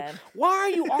 15-minute video. again. Why are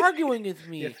you arguing with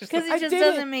me? Because I it just didn't-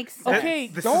 doesn't make sense. Okay,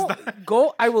 This is don't not-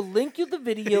 go. I will link you the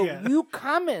video. Yeah. You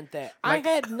comment that. Like- I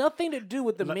had nothing to do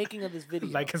with the making of this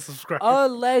video. Like and subscribe.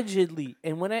 Allegedly.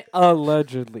 And when I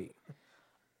allegedly,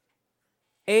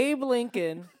 Abe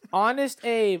Lincoln, Honest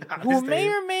Abe, who Honest may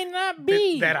Abe. or may not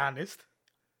be that honest.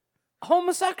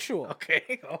 homosexual.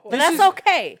 Okay. Oh. But that's is-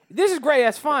 okay. This is great.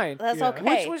 That's fine. That's Yeah. okay.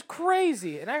 Which was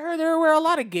crazy. And I heard there were a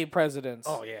lot of gay presidents.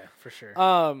 Oh yeah, for sure.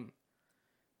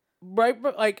 Right,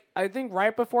 but like I think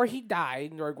right before he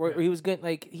died, or Yeah. he was getting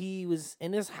like he was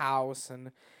in his house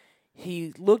and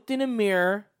he looked in a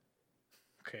mirror,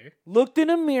 Okay.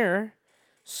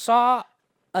 saw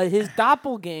his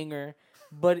doppelganger,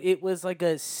 but it was like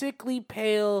a sickly,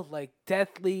 pale, like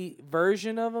deathly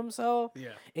version of himself.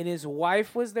 Yeah. And his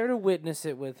wife was there to witness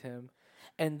it with him.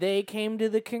 And they came to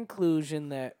the conclusion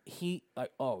that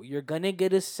you're gonna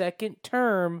get a second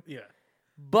term, Yeah.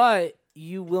 but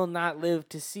you will not live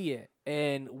to see it.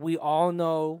 And we all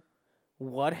know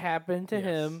what happened to Yes.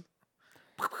 him.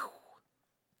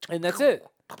 And that's it.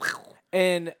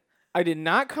 And I did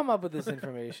not come up with this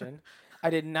information.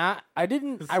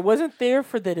 I wasn't there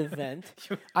for that event.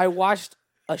 I watched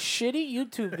a shitty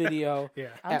YouTube video Yeah.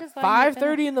 I'm at just letting you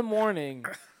 5:30 in the morning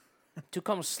to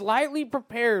come slightly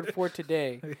prepared for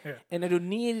today. Yeah. And I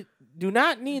do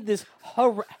not need this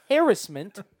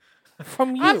harassment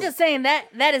from you. I'm just saying that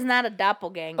is not a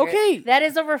doppelganger. Okay. That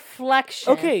is a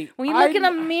reflection. Okay, When you look in a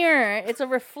I- mirror, it's a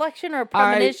reflection or a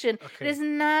premonition. Okay. It is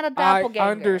not a I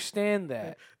doppelganger. understand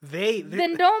that.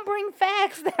 Then don't bring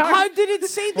facts that I are. didn't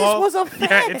say this Well, was a Yeah,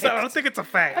 fact. I don't think it's a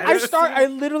fact. I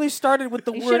literally started with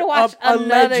the You word should have watched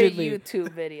another allegedly. YouTube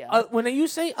video. When you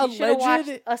say you should have watched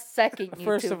alleged, a second YouTube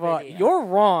first of all, video. you're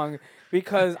wrong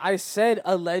because I said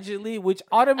allegedly, which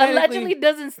automatically allegedly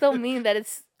doesn't still mean that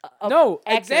it's no,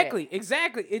 accurate.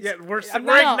 exactly. It's Yeah, we're I'm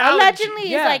we're not- No, acknowledging. allegedly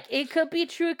Yeah. is like it could be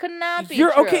true, it could not be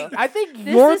You're true. okay. I think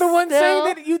This you're is the one still-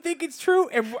 saying that you think it's true,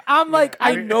 and I'm like,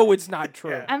 I know it's not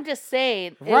true. Yeah. I'm just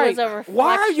saying it Right? was a reflection.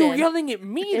 Why are you yelling at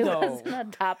me It though? wasn't a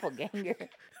doppelganger.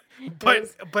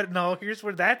 But no, here's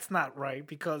where that's not right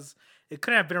because it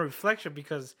couldn't have been a reflection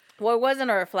because Well, it wasn't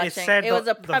a it reflection. said It was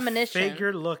a the premonition.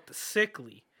 figure looked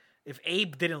sickly. If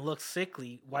Abe didn't look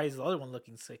sickly, why is the other one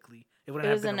looking sickly? It It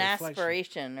wouldn't was have an been a reflection.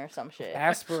 aspiration or some shit.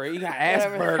 Aspirate. You got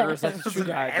Whatever. Asperger's. That's what It's you an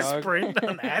got, dog.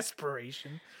 an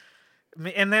aspiration.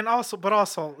 And then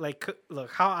also, like,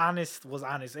 look, how honest was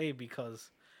Honest Abe? Because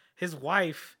his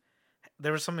wife,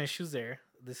 there were some issues there.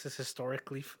 This is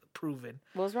historically proven.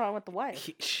 What was wrong with the wife?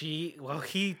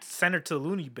 He sent her to the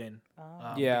loony bin.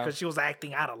 Yeah. Because she was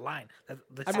acting out of line.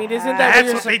 I mean, isn't that That's what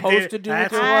you're what they supposed did. to do with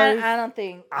That's your what- wife? I don't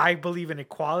think. I believe in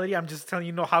equality. I'm just telling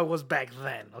you how it was back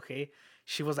then. Okay,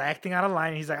 she was acting out of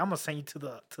line. He's like, I'm gonna send you to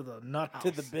the nut house.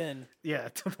 To the bin. Yeah,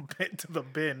 to the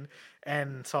bin.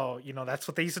 And so that's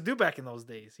what they used to do back in those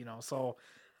days. So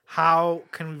how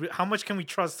much can we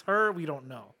trust her? We don't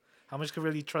know. How much can we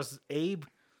really trust Abe?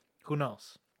 Who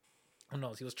knows? Who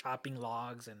knows? He was chopping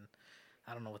logs and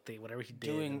I don't know whatever he did.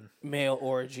 Doing and- male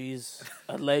orgies.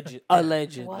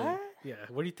 Allegedly. What? yeah.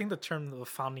 Where do you think the term the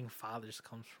founding fathers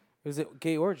comes from? Was it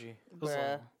gay orgy? It was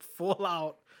Bruh. a full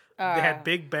out. They had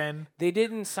Big Ben. They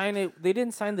didn't sign it. They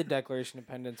didn't sign the Declaration of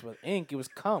Independence with ink. It was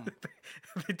cum.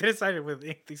 They didn't sign it with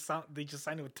ink. They just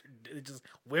signed it with. They just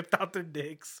whipped out their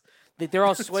dicks. They're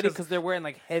all sweaty Just- because they're wearing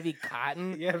like heavy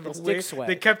cotton. Yeah, it's the dick wig, sweat.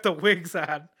 they kept the wigs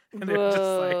on, and they're just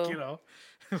like Whoa.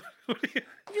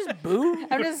 just boo.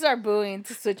 I'm gonna start booing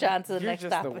to switch on to the You're next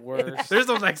just the topic. worst. There's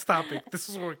no next topic. This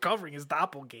is what we're covering is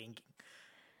doppelganging,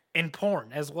 in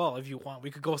porn as well. If you want,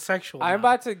 we could go sexual. I'm now.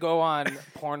 about to go on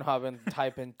Pornhub and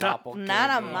type in doppelganger. Not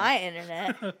on my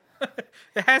internet.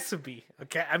 It has to be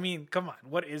okay. I mean, come on.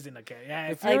 What isn't okay? Yeah,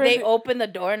 If Like You're they in- open the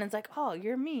door and it's like, oh,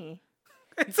 you're me.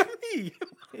 it's me.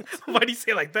 Why do you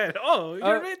say it like that? Oh,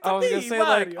 you're into I was me, gonna say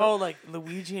Mario. like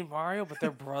Luigi and Mario, but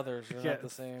they're brothers. They're Yeah. not the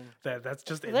same. That's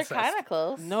just They're incest. kind of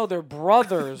close. No, they're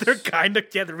brothers. They're kind of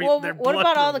they're Well, they're what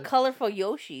about all the blood colorful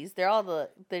Yoshis?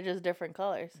 They're just different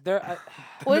colors. They're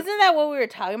Well, isn't that what we were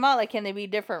talking about? Like, can they be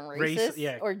different Race- races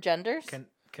yeah. or genders? Can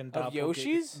Can Of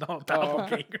Yoshi's? No,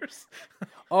 doppelgangers.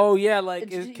 Oh yeah, like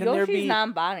It's- can there Yoshi's be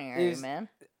non-binary, is- man.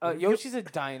 Yoshi's a What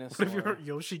if dinosaur?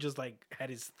 Yoshi just like had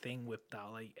his thing whipped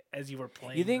out like as you were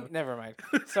playing? You think? though? Never mind.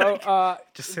 So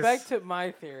Just back his- to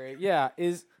my theory. Yeah,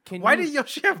 is can Why you? did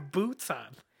Yoshi have boots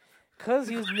on? Because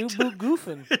he was new boot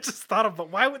goofing I just thought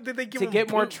about did they give to him get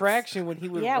more boots? traction when he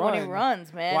would Yeah, run. when he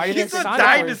runs, man. Why He did He's the a doesn't-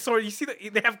 Sonic dinosaur. You see,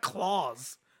 they have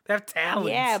claws. They have talons.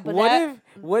 Yeah, but What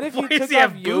if Why you does took he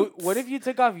have off boots? What if you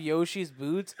took off Yoshi's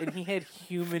boots and he had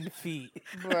human feet?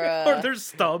 or bruh, there's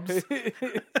stubs.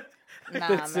 nah,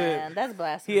 That's it. man, that's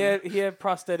blasphemy. He had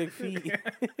prosthetic feet.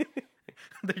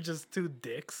 They're just two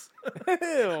dicks. Ew.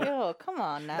 Yo, come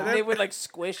on now. They would like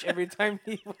squish every time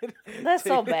he would. That's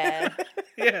so take- bad.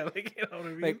 Yeah, like you know what I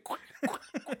mean.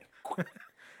 Like,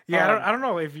 Yeah, I don't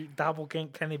know if you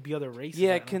doppelganger can they be other races?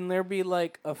 yeah, I don't- can there be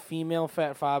like a female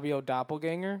Fat Fabio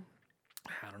doppelganger?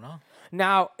 I don't know.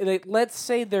 Now, like, let's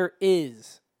say there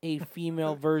is a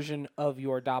female version of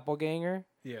your doppelganger,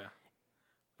 Yeah.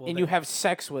 Well, and then- you have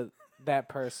sex with that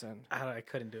person. I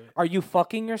couldn't do it. Are you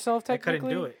fucking yourself I technically?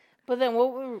 couldn't do it. But then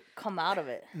what would come out of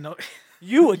it? No.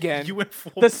 You again. You went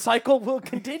full. The cycle will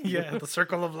continue. Yeah, the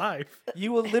circle of life.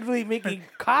 You will literally make a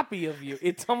copy of you.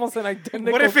 It's almost an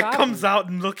identical What if it copy. comes out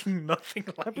and looking nothing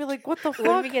like? I'd be like, what the What if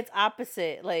fuck? it gets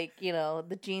opposite? Like, you know,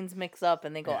 the genes mix up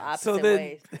and they go Yeah. opposite So then,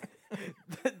 ways.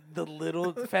 the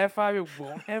little Fat Fabio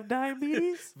won't have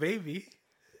diabetes? maybe.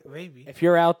 If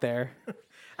you're out there,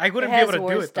 I It wouldn't be has able to do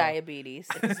worse it though. diabetes.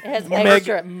 It has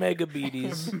extra.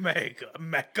 megabetes.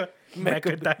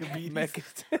 Mega diabetes. Mega.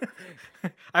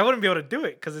 I wouldn't be able to do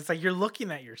it because it's like you're looking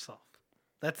at yourself.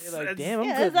 That's, You're like, that's- damn, I'm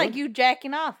Yeah, good. it's like you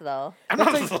jacking off though. I'm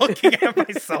not looking at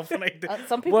myself when I do.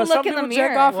 Some people Well, look some in the people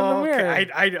jack mirror. off in Well, the mirror.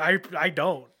 okay, I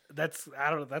don't. That's I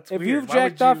don't know. That's If weird. you've Why would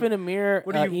jacked off you- in a mirror,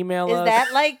 what do you- email Is us.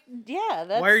 that like, yeah,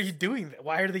 that's. Why are you doing that?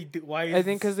 Why are they do? Why? I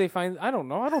think because they find. I don't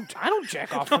know. I don't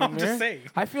jack off No, in a I'm mirror. just saying.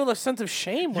 I feel a sense of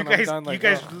shame You when guys, I'm done. Like, you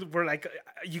guys ugh. were like,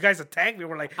 you guys attacked me.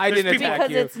 We're like, I there's didn't people, attack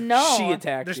Because you. it's known. She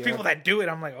attacked There's you. people that do it.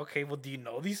 I'm like, okay, well, do you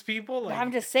know these people? Like,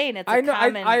 I'm just saying it's a I know.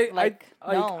 common, like,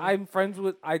 known. I'm friends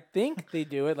with. I think they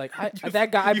do it. Like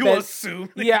that guy. I you bet.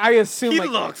 assume. Yeah, I assume. He like,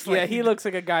 looks Yeah, like he he- looks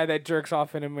like a guy that jerks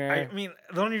off in a mirror. I mean,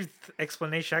 the only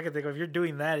explanation I can think of, if you're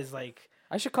doing that, is like,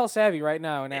 I should call Savvy right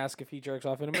now and ask if he jerks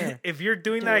off in a mirror. if you're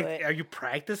doing Do that, it. are you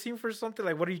practicing for something?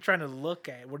 Like, what are you trying to look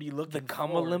at? What are you looking The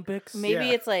cum for? Olympics. Maybe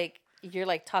yeah. it's like you're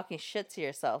like talking shit to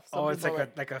yourself. Some Oh, it's people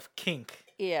like a kink.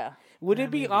 yeah. Would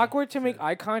it be maybe. awkward to make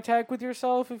eye contact with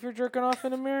yourself if you're jerking off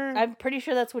in a mirror? I'm pretty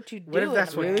sure that's what you do. What if in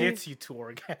that's a what mirror. gets you to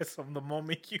orgasm? The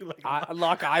moment you like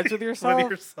Lock eyes with with yourself.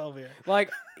 yourself, yeah.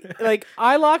 Like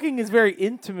eye locking is very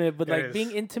intimate, but It like is.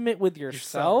 being intimate with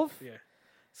yourself. Yeah.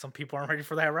 Some people aren't ready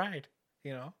for that ride.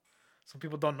 You know, some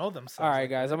people don't know themselves. All right, like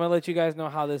guys, I'm gonna let you guys know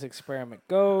how this experiment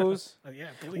goes. Yeah,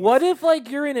 please. What if like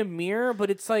you're in a mirror,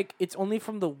 but it's like it's only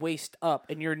from the waist up,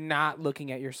 and you're not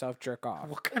looking at yourself jerk off?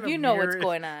 What kind You of know mirror what's is-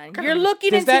 going on. what kind You're of-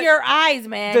 looking Does into that- your eyes,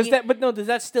 man. Does You- that? But no, does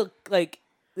that still like?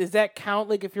 Does that count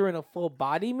like if you're in a full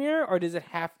body mirror, or does it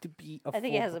have to be a? I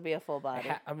think full it has to be a full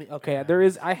body. I mean, okay, there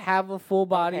is. I have a full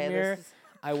body Okay, this mirror. is-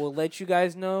 I will let you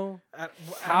guys know I-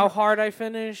 how hard I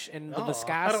finish and the Oh,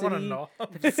 viscosity. I don't want to know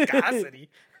viscosity.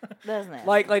 Doesn't it?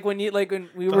 Like when we The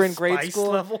were in grade spice school,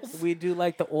 levels? we do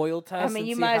like the oil test. I mean, and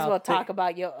you see might as how well thick- talk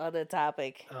about your other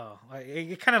topic. Oh,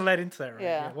 it kind of led into that, right?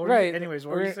 Yeah. What were Right. You, anyways,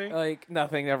 what were you We're- saying? Like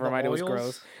nothing. Never The mind. It was oils?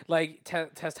 gross. Like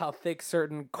test how thick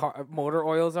certain motor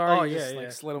oils are. Oh, you yeah, just, yeah.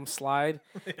 Like let them slide.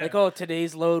 Yeah. Like oh,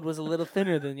 today's load was a little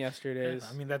thinner than Yeah, yesterday's.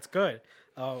 I mean, that's good.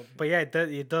 But yeah,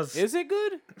 it does. Is it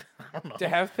good I don't know. to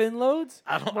have thin loads?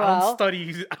 I don't Well-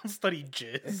 study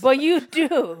jizz. But you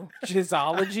do.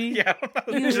 Jizzology. Yeah,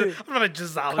 I'm not a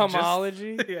jizzologist.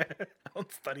 Cumology. Yeah, I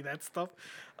don't study that stuff.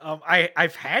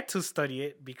 I've had to study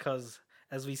it because,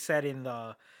 as we said in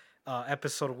the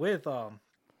episode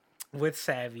with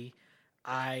Savvy,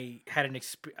 I had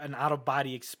an out of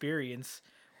body experience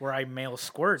where I male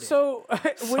squirted. So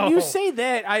when you So- say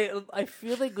that, I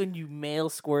feel like when you male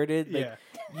squirted, like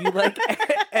yeah, you like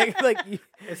like you,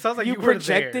 it sounds like you you, were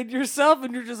projected yourself,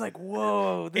 and you're just like,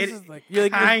 whoa, this It is like you're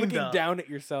like you're looking kinda- down at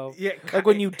yourself. there. Yeah, Like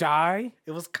when you die,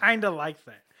 it was kind of like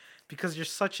that because you're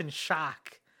such in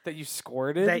shock that you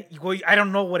squirted. I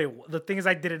don't know what it. The thing is,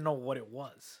 I didn't know what it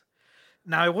was.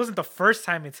 Now it wasn't the first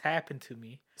time it's happened to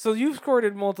me. So you've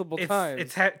squirted multiple It's times.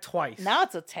 it's had twice. Now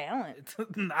it's a talent.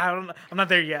 I don't. I'm not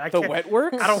there yet. I the can't, wet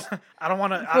works. I don't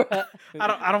want to.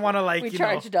 I don't want to like. We you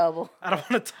charge know, double. I don't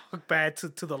want to talk bad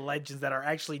to the legends that are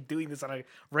actually doing this on a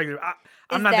regular.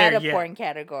 I'm Is not that there a yet. porn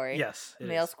category? Yes. it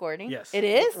Male is. squirting? Yes. It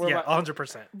is? Yeah,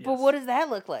 100%. But what does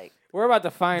that look like? We're about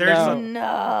to find There's out. a-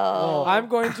 No. I'm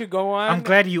going to go on. I'm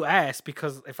glad you asked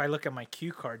because if I look at my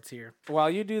cue cards here, While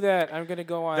you do that, I'm going to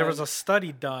go on. there was a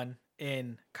study done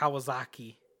in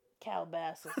Kawasaki.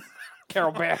 Calabasas.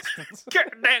 Carol Bastions.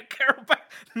 Damn, Carol.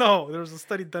 No, there was a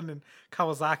study done in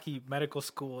Kawasaki Medical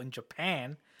School in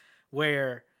Japan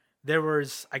where there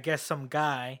was, I guess, some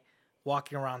guy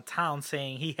walking around town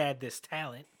saying he had this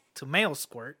talent to male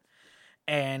squirt.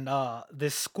 And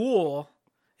this school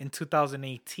in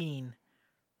 2018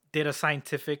 did a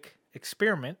scientific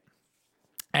experiment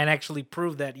and actually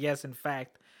proved that, yes, in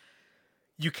fact,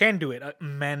 you can do it.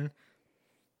 Men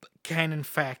can, in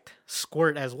fact,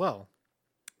 squirt as well.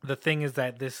 The thing is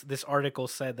that this article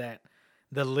said that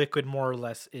the liquid more or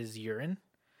less is urine.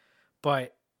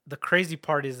 But the crazy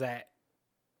part is that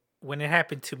when it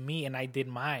happened to me and I did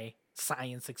my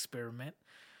science experiment,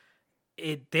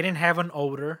 it didn't have an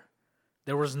odor.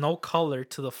 There was no color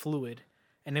to the fluid.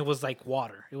 And it was like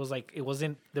water. It was like, it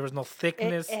wasn't, there was no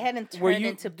thickness. It hadn't Were turned you?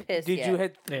 into piss Did yet. you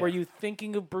had? Yeah. Were you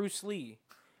thinking of Bruce Lee?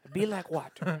 Be like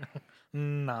water.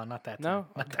 No, not that time. No?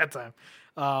 Not that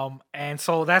time. And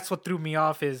so that's what threw me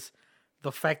off is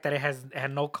the fact that it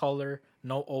had no color,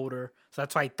 no odor. So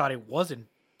that's why I thought it wasn't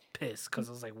piss because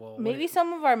I was like, well, Maybe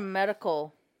some of our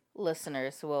medical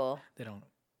listeners will.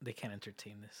 they can't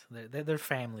entertain this. They're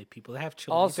family people. They have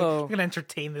children. Also, they're gonna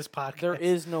entertain this podcast. There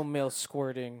is no male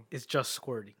squirting. It's just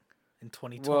squirting in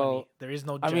 2020. Well, there is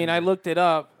no. I mean, I gender. looked it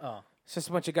up. Oh, It's just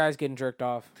a bunch of guys getting jerked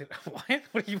off. what?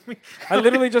 What do you mean? I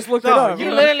literally just looked it No, up. You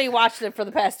know- literally watched it for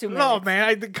the past 2 minutes. No, man.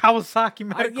 I did Kawasaki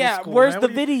Medical yeah, School. where's man. the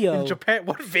What do you- video? in Japan?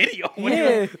 What video? What do you-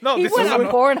 Yeah. no, He this went was on an-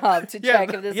 Pornhub to Yeah,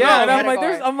 check if this Yeah, was and a I'm like,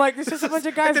 category. there's just a bunch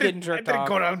of guys getting I jerked didn't off.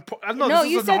 go down. No, No,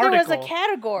 this you was said an there was a article.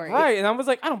 category. Right, and I was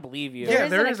like, I don't believe you. Yeah,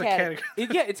 there isn't is a a category.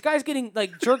 category. Yeah, it's guys getting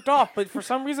like jerked off, but for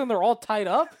some reason they're all tied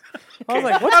up. I was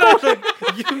like, I what? don't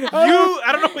know.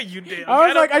 I don't know what you did. I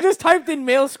was like, I just typed in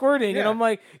male squirting, and Yeah. I'm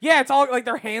like, yeah, it's all like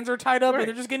their hands are tied up Right. and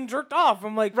they're just getting jerked off.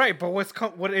 I'm like, right, but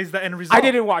what is the end result? I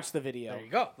didn't watch the video, There you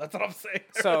go. That's what I'm saying.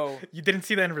 So- you didn't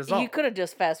see the end result. You could have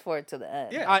just fast forward to the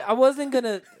end. Yeah. I wasn't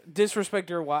gonna disrespect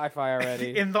your Wi-Fi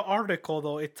already. In the article,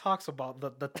 though, it talks about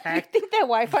the You tact. think that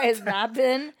Wi-Fi has not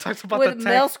been Talks about with the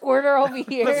male tact. squirter over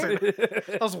here?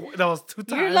 Listen, that was 2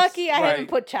 times. You're lucky I Right. haven't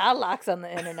put child locks on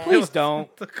the internet. Please don't.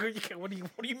 What do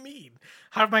you mean?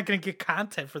 How am I going to get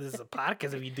content for this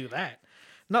podcast if you do that?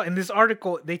 No, in this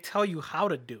article, they tell you how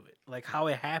to do it, like how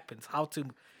it happens, how to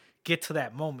get to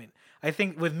that moment. I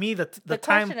think with me, the The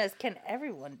time. question is, can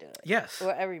everyone do it? Yes.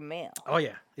 Or every male? Oh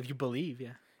yeah, if you believe,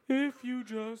 yeah. If you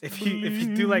just If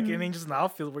you do like an Angels in the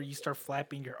Outfield where you start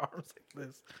flapping your arms like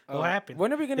this, it'll happen.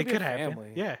 when are we gonna It be a could happen.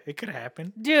 family? Yeah, it could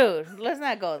happen. Dude, let's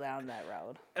not go down that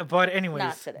road. But Not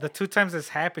anyways, today. the 2 times this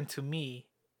happened to me,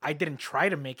 I didn't try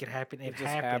to make it happen. It just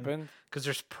happened happened? because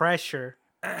there's pressure.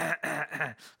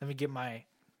 Let me get my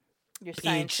You're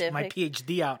scientific. my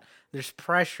PhD out. There's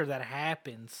pressure that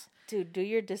happens. Dude, do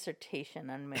your dissertation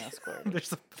on male squirting.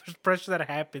 There's pressure that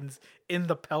happens in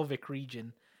the pelvic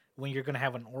region when you're gonna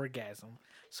have an orgasm.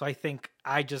 So I think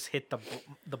I just hit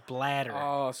the bladder.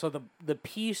 Oh, so the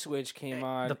P switch came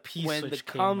on. The P when switch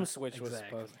the came cum on. switch was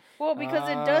Exactly. supposed. Well, because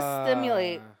it does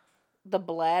stimulate Ah. the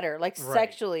bladder, like Right.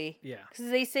 sexually. Yeah. Because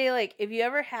they say, like, if you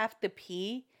ever have to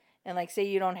pee, and, like, say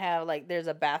you don't have, like, there's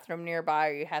a bathroom nearby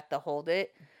or you have to hold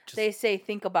it, they say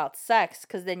think about sex,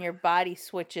 because then your body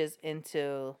switches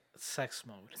into Sex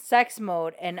mode. sex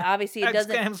mode, and obviously it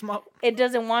doesn't X-Games mode. it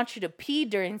doesn't want you to pee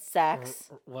during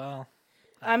sex. Well,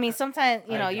 I mean, sometimes,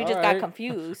 you know, you just got Alright.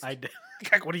 confused. I did.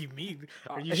 Like, what do you mean?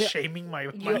 Are you yeah. shaming my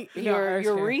Your, my your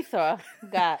urethra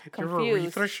got your confused.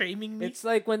 urethra shaming me? It's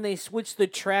like when they switched the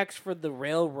tracks for the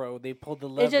railroad. They pulled the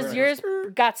lever. It's just yours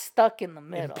got stuck in the in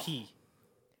middle. P.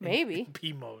 Maybe.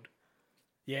 P mode.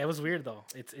 Yeah, it was weird though.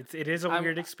 It is a I'm-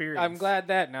 weird experience. I'm glad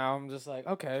that now I'm just like,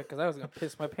 okay, because I was gonna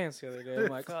piss my pants the other day. I'm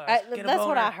like, oh, get a That's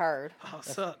what I boner. heard. Oh,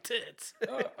 suck tits.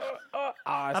 I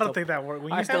I don't think that works.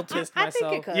 When you I still have to, pissed I think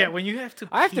myself. it could. yeah, when you have to.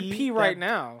 I have to pee right that-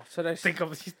 now. So that Think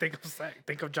of sex.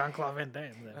 Think of John Claude Van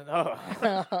Damme. Then. Oh.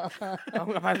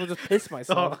 I might as well just piss Oh,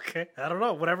 myself. okay. I don't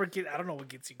know. I don't know what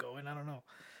gets you going. I don't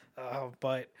know.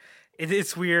 But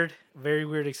it's weird. Very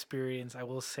weird experience. I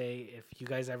will say, if you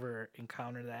guys ever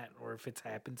encounter that, or if it's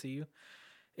happened to you,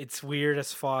 it's weird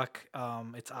as fuck.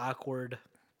 It's awkward.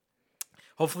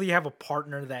 Hopefully, you have a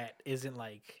partner that isn't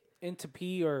like. Into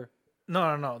pee or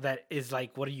No. That is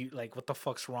like, what are you like? What the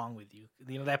fuck's wrong with you?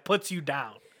 You know, that puts you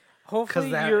down.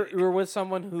 Hopefully, that- you're with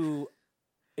someone who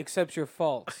accepts your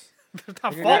faults. They're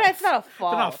not You're Well, faults. that's not a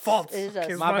fault. They're not faults. It's just,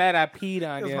 It's My my- bad, I peed It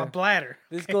on was you. my bladder.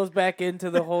 This goes back into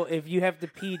the whole: if you have to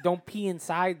pee, don't pee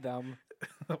inside them.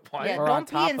 Why? yeah, or on don't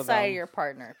top pee of inside them. of your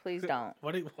partner. Please don't.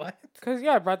 What? Cause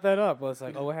I brought that up. I was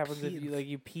like, oh, what happens Pee if you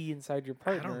you pee inside your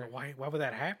I don't know partner? why. Why would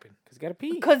that happen? Cause you gotta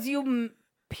pee. Because you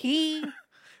pee,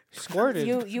 Squirted.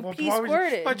 you Well, pee why would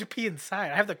squirted. Why'd you pee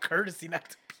inside? I have the courtesy not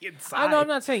to pee inside. I know. I'm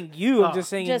not saying you. I'm Oh. just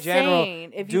saying Just in general.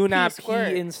 saying, if you do pee, not squirt.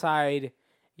 pee inside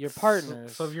your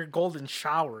partners. So if you're golden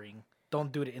showering,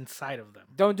 don't do it inside of them.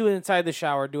 Don't do it inside the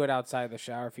shower. Do it outside the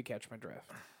shower. If you catch my drift.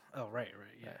 Oh, right.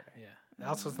 Yeah.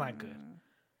 Also, it's not good.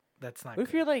 That's not What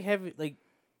if good. you're like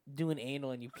doing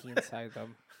anal and you pee inside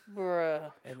them?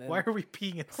 Bruh. And then, Why are we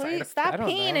peeing inside Please of stop I don't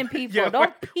peeing know. in people. Yeah, Don't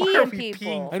why pee are in we people.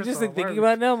 peeing? I'm First just of all, like thinking why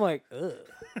are about it now. I'm like, ugh,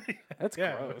 that's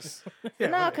Yeah. gross. Yeah,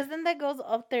 No, right. because then that goes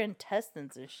up their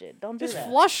intestines and shit. Don't do Just that.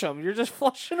 flush them. You're just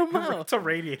flushing them out. It's a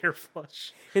radiator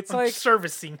flush. It's I'm like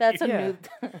servicing. That's you. a Yeah. new.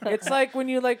 it's like when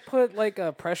you put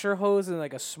a pressure hose in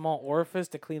a small orifice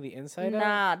to clean the inside out.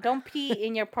 Nah, don't pee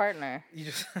in your partner. You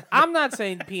just. I'm not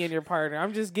saying pee in your partner.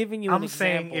 I'm just giving you an I'm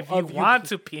saying example if you of want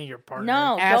to pee in your partner,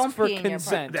 No, ask don't for pee in your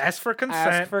consent. partner. ask for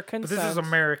consent. for But this is consent.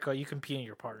 America. You can pee in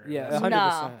your partner. Yeah, That's- 100%.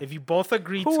 No. If you both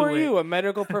agree Who to are it, you, a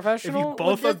medical professional?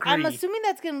 both Well, I'm agree. assuming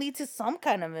that's gonna lead to some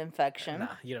kind of infection. Nah,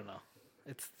 you don't know.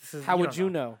 This is, How would don't you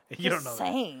know? You don't Just know. That.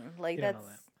 saying, like You don't that's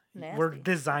know nasty. We're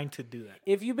designed to do that.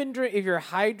 If if you're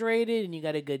hydrated and you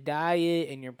got a good diet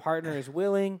and your partner is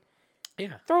willing,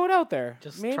 Yeah. throw it out there.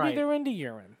 Just Maybe try it. they're into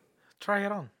urine. Try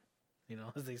it on. You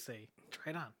know, as they say,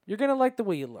 try it on. You're gonna like the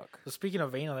way you look. So speaking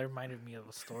of anal, that reminded me of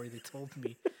a story they told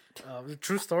me. A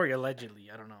true story, allegedly.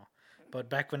 I don't know. But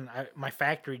back when my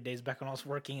factory days, back when I was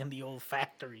working in the old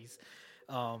factories,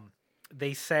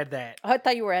 they said that. I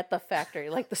thought you were at the factory,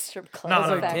 like the strip club. No, I was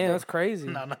no, like, no. damn, that's crazy.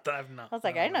 No, not that. No. I was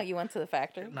like, I know you went to the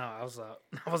factory. No, I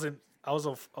wasn't. I was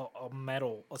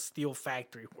a steel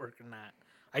factory worker. Not.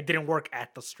 I didn't work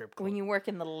at the strip club. When you work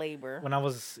in the labor. when I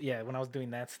was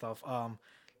doing that stuff,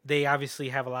 they obviously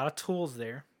have a lot of tools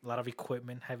there, a lot of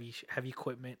equipment, heavy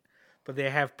equipment, but they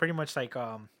have pretty much like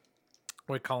what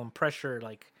do you call them, pressure,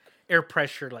 like air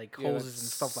pressure, like Yeah, hoses and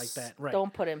stuff like that. Right.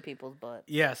 Don't put in people's butts.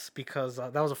 Yes, because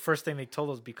that was the first thing they told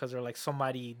us, because they're like,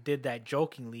 somebody did that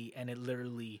jokingly and it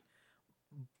literally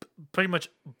pretty much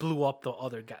blew up the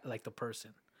other guy, like the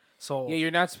person. So Yeah,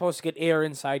 you're not supposed to get air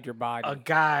inside your body. a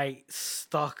guy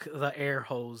stuck the air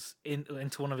hose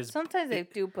into one of his. Sometimes they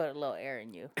do put a little air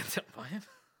in you. What? What are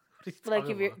you Like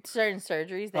talking if you're about? certain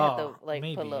surgeries, they have to Oh, like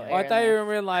maybe, put a little yeah. Oh, air. I thought in you there.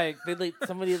 remember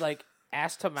somebody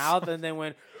asked him out and then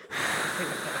went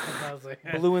I was like,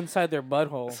 blew inside their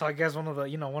butthole. So I guess one of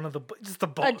the just the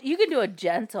boat. You can do a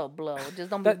gentle blow. Just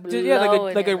don't be blowing Yeah, like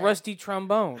in a there. rusty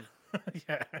trombone.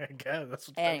 Yeah, I guess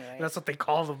Anyway. that's what they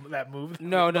call them, that move.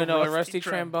 No, The a rusty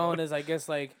trombone is, I guess,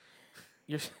 like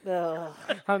you're. Ugh.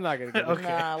 I'm not gonna. Get Okay.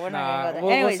 Nah, we're not Nah, gonna go there.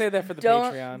 we'll Anyways, save that for the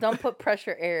don't, Patreon. Don't put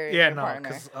pressure air in Yeah, your no, partner.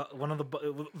 because one of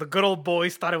the good old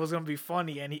boys thought it was gonna be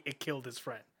funny, and it killed his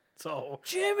friend. So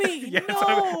Jimmy, yeah, no.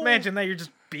 so imagine that you're just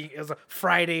being. It was a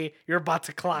Friday. You're about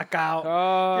to clock out.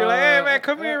 Oh, You're like, hey man,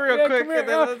 come here real yeah, quick. come here,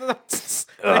 And then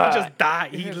he just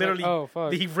died. He He's like, literally, oh,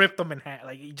 fuck. he ripped them in half.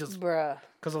 Like he just, Bruh.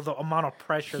 because of the amount of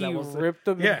pressure He that was. ripped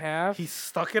them in yeah, half? He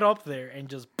stuck it up there and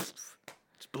just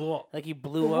blew up. Like he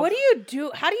blew up. What do you do?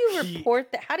 How do you He-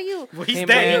 report that? How do you? Well, he's Hey,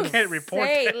 dead. man. He can't report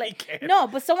say, that. He like, can't. no,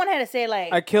 but someone had to say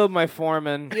like, I killed my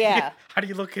foreman. yeah. How do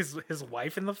you look his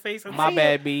wife in the face? And My do you-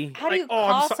 bad, B. How do you like, oh,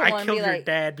 call I'm sorry. someone I and killed be your like,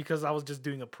 dad because I was just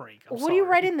doing a prank. I'm what do you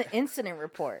sorry. write in the incident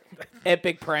report?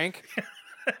 Epic prank.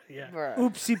 Yeah. Bruh.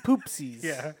 Oopsie poopsies.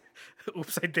 Yeah.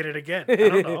 Oops, I did it again. I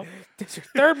don't know. That's your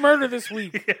third murder this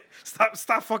week. Yeah.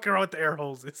 Stop fucking around with the air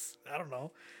hoses. I don't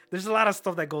know. There's a lot of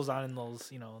stuff that goes on in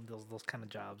those, those kind of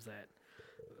jobs that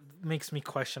makes me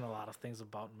question a lot of things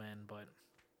about men, but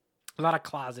a lot of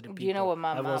closeted people. Do you know what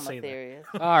my I will mama say that. theory is?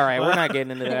 All right, we're not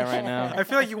getting into that right now. I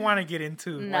feel like you want to get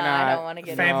into No, not. I don't want to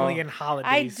get family into and holidays.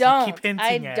 I You don't. keep hinting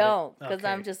I at it. don't, because Okay.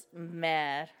 I'm just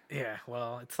mad. Yeah,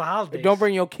 well, it's the holidays. Don't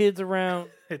bring your kids around.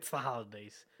 It's the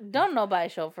holidays. Don't nobody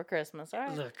show up for Christmas, all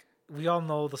right? Look, we all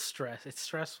know the stress. It's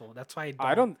stressful. That's why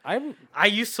I'm I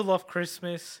used to love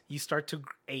Christmas. You start to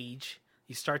age.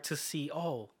 You start to see,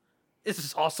 oh, this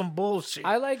is awesome bullshit.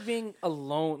 I like being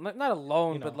alone. Not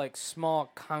alone, You know. but like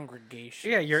small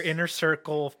congregation. Yeah, your inner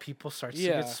circle of people starts to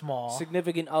get small.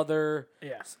 Significant other,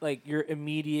 Yeah. like your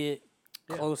immediate,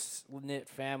 Yeah. close knit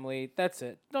family. That's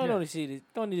it. Don't Yeah.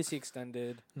 need to see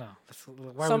extended. No, that's,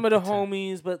 why Some would of the pretend?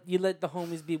 homies, but you let the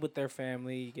homies be with their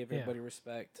family. You give Yeah. everybody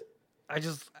respect.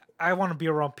 I want to be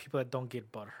around people that don't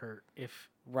get butt hurt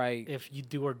Right. if you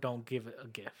do or don't give it a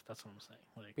gift. That's what I'm saying.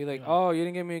 Like, Be like, you know, oh, you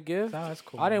didn't give me a gift? no, that's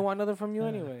cool. I didn't man. want nothing from you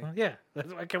anyway. Yeah.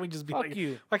 Why can't we just be Fuck like,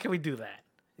 you. why can't we do that?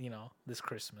 You know, this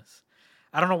Christmas.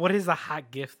 I don't know what is a hot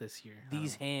gift this year. I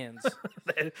These don't hands.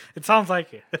 know. it sounds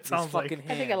like it. It These sounds like fucking I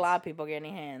think a hands. lot of people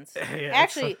getting hands. Yeah, it's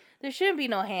Actually, there shouldn't be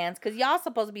no hands because y'all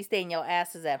supposed to be staying your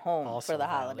asses at home also for the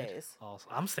valid. holidays. Also,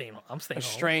 I'm staying home.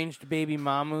 Estranged baby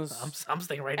mamas. I'm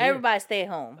staying right here. Everybody stay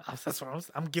home. That's what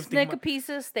I'm gifting. Snicker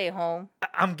pieces, stay home.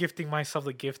 I'm gifting myself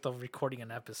the gift of recording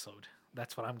an episode.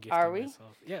 That's what I'm gifting Are we?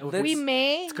 myself. Yeah, We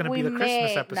may. it's gonna we be the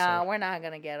Christmas may. episode. Nah, we're not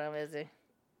gonna get him, is it?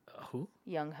 Who?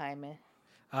 Young Jaime.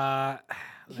 He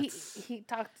let's- he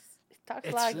talks a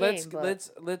It's- lot of let's game, but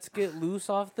let's get loose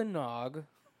off the nog.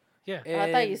 yeah.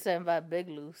 I thought you and- said about Big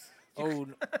Loose. Oh,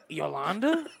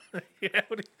 Yolanda? Yeah,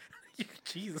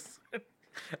 Jesus.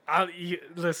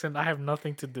 Listen, I have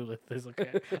nothing to do with this.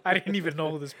 Okay, I didn't even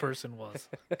know who this person was.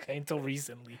 Okay, until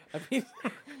recently.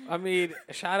 I mean,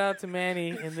 shout out to Manny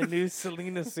in the new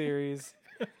Selena series.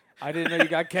 I didn't know you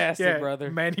got casted, Yeah,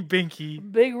 brother. Manny Binky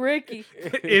Big Ricky.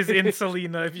 is in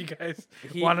Selena. If you guys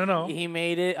want to know, He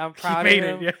made it. I'm proud made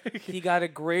of him. it, yeah. He got a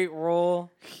great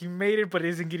role. he made it, but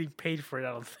isn't getting paid for it.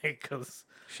 I don't think because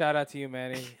Shout out to you,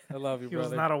 Manny. I love you, he brother.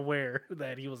 was not aware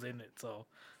that he was in it. So,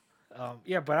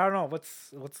 yeah, but I don't know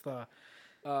what's the.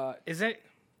 Is it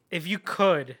if you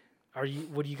could?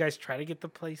 Would you guys try to get the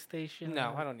PlayStation?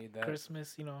 No, I don't need that.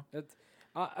 Christmas, you know.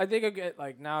 I think I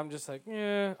get now. I'm just like,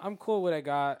 yeah, I'm cool with what I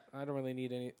got. I don't really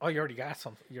need any. Oh, you already got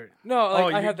something. No, like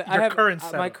I your- have the, I your have current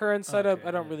my setup. current setup. Okay,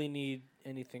 I don't yeah. really need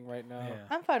anything right now. Yeah.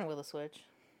 I'm fine with a Switch.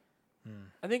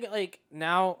 I think like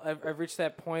now I've reached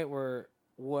that point where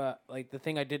what like the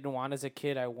thing I didn't want as a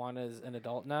kid I want as an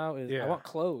adult now is I Yeah. want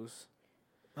clothes.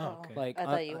 Oh, okay. Like I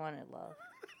thought you wanted love.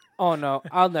 Oh no,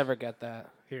 I'll never get that.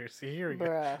 Here we go.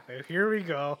 Bruh. Here we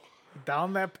go.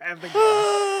 Down that path again.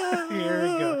 Here we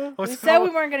go. We said we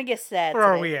weren't gonna get sad. Where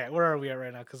are today. we at? Where are we at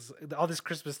right now? Because all this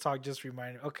Christmas talk just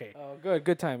reminded me. Okay, Oh,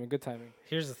 good timing, good timing.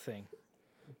 here's the thing.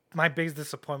 My biggest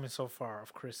disappointment so far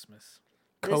of Christmas,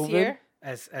 This COVID? year?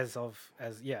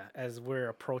 as we're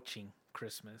approaching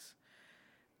Christmas,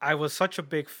 I was such a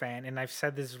big fan, and I've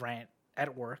said this rant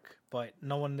at work, but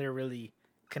no one there really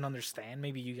can understand.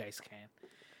 Maybe you guys can.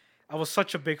 I was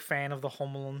such a big fan of the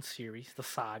Home Alone series, the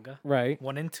saga, Right.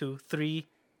 1 and 2, 3.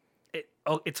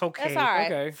 It's okay. That's all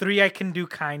right. Okay. 3 I can do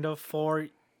kind of. 4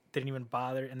 didn't even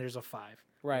bother, and there's a 5,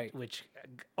 Right. which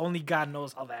only God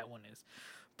knows how that one is.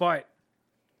 But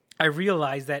I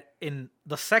realized that in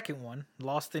the second one,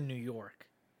 Lost in New York.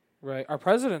 Right. Our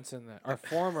president's in that. Our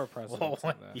former president's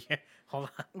in that. yeah, hold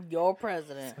on. Your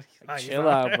president. Ah, he's chill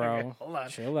not- out, bro. Hold on.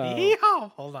 Chill out.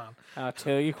 Yeehaw. Hold on. I'll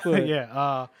tell you quit.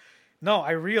 Yeah. No,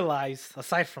 I realized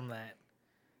aside from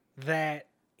that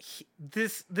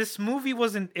this movie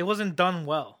wasn't done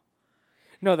well.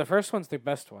 No, the first one's the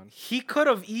best one. He could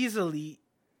have easily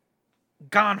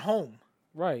gone home,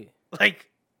 Right. like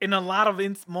in a lot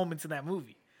of moments in that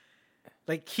movie.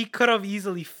 Like he could have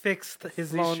easily fixed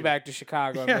his Flown issue. back to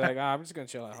Chicago and Yeah. be like, I'm just gonna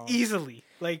chill at home. Easily.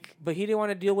 Like But he didn't want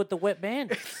to deal with the wet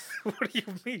bandits. what do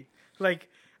you mean? Like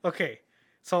okay,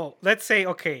 so let's say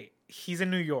he's in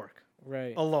New York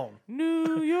Right. alone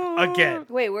New York again.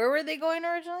 Wait, where were they going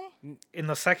originally? In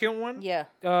the second one, Yeah,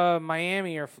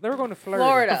 Miami or they were going to Florida.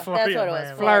 Florida. Florida, That's what it was.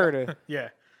 Miami. Florida. yeah,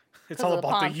 it's 'Cause all of the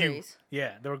about the palm you. trees.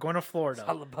 Yeah, they were going to Florida.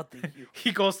 All about the you.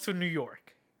 He goes to New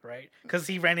York, right? Because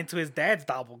he ran into his dad's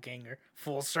doppelganger.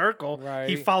 Full circle. He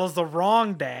Right. follows the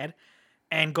wrong dad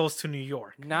and goes to New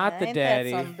York. Not the Ain't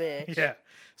daddy. That some bitch. Yeah.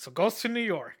 So goes to New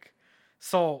York.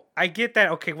 So I get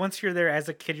that. Okay, once you're there as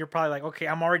a kid, you're probably like, okay,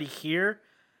 I'm already here.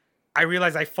 I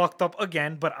realize I fucked up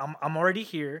again, but I'm already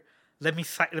here. Let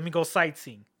me go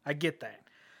sightseeing. I get that.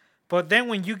 But then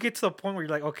when you get to the point where you're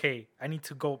like, okay, I need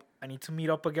to meet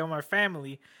up again with my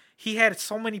family. He had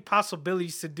so many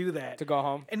possibilities to do that. To go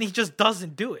home. And he just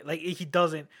doesn't do it. Like he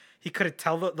doesn't. He could have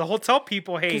tell the hotel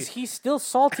people, hey, Because he's still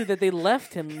salty that they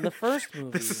left him in the first movie.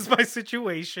 this is my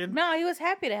situation. No, he was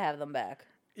happy to have them back.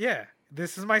 Yeah,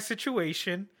 this is my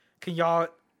situation. Can y'all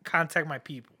contact my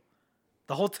people?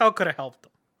 The hotel could have helped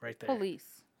them right there.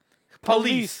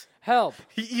 Police. Help.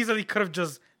 He easily could have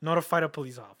just notified a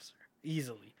police officer.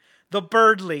 Easily. The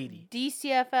bird lady.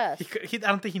 DCFS. I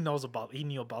don't think he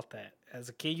knew about that. As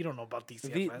a kid, you don't know about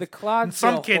DCFS. The Clydesdale And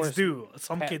some kids horse do.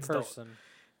 Some pet kids person.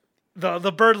 don't.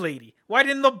 The bird lady. Why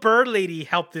didn't the bird lady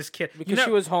help this kid? Because she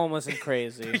was homeless and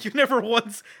crazy. You never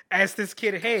once asked this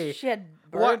kid, hey, She had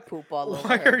bird Why- poop all over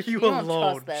why her. are you don't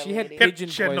alone? trust that She had lady. pigeon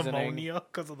she had poisoning. pneumonia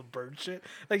because of the bird shit.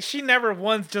 Like she never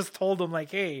once just told him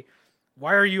like, "Hey,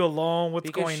 why are you alone? What's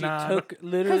Because going she on?"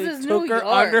 literally it's took New her York.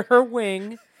 under her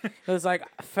wing It was like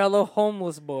fellow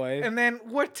homeless boy. And then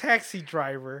what taxi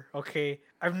driver? Okay,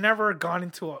 I've never gone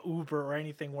into a Uber or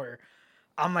anything where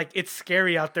I'm like, it's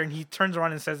scary out there, and he turns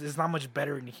around and says, "It's not much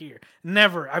better in here."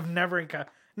 Never. I've never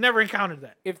encountered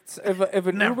that. If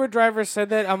an Never. Uber driver said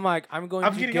that, I'm like, I'm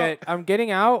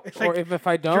getting out, It's or like, if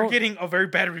I don't, you're getting a very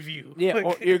bad review. yeah, Like,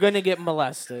 or you're gonna get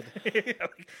molested.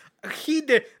 he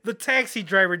did. The taxi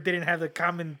driver didn't have the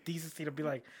common decency to be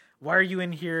like, "Why are you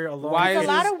in here alone?" Why A is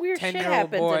lot this of weird shit 10-year-old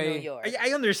happens boy- in New York.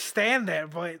 I understand that,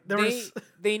 but there was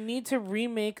They need to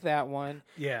remake that one.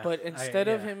 Yeah, But instead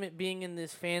of yeah. him being in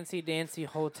this fancy dancy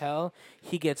hotel,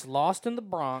 he gets lost in the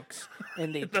Bronx,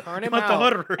 and they turn him You want the out.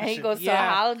 hood version. And he goes to a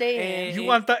Yeah. Holiday And Inn. You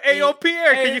want the Ayo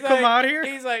Pierre? Can and you he's come like- out here?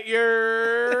 He's like,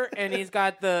 you're, and he's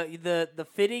got the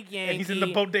fitted Yankee. And he's in the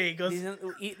bodegas. He's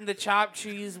eating the chopped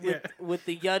cheese with Yeah. with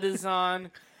the yuddas on,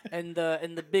 and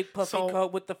the big puffy So-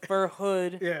 coat with the fur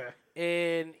hood. Yeah.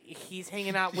 And he's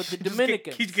hanging out with the Just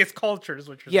Dominicans. He gets cultured, is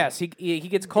what you're Yes, he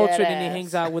gets cultured and he Deadass.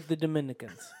 hangs out with the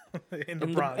Dominicans saying. In the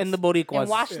and Bronx. the Boricuas. in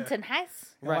Washington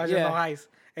Heights. In Right, Washington yeah. Heights.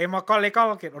 Hey, Macaulay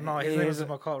Culkin. Oh, no, his It name is- was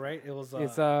McCall, right? It was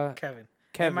it's, Kevin.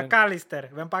 Kevin. Hey, McAllister.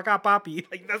 Ven pa acá, papi.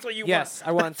 Like, that's what you Yes, want.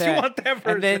 I want That's- that. You want that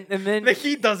version. And then Then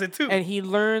he does it too. and he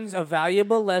learns a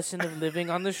valuable lesson of living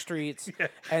on the streets. Yeah.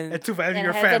 And And to value And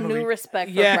your has family. a new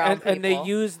respect for yeah, brown and they people.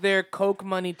 use their Coke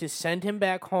money to send him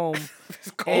back home.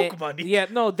 His Coke And- money. Yeah,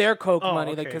 no, their Coke Oh,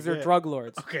 money, okay, because they're yeah. drug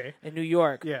lords. Okay. In New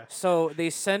York. Yeah. So they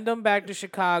send him back to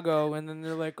Chicago, and then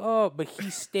they're like, oh, but he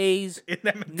stays In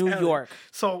that New mentality. York.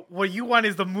 So what you want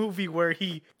is the movie where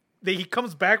he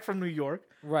comes back from New York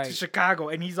to Right. Chicago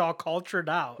and he's all cultured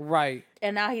out. Right.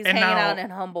 And now he's And hanging now- out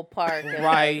in Humble Park. and,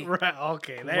 Right. Right.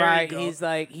 Okay. There Right. You go. He's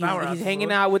like Now we're he's on hanging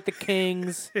the- out with the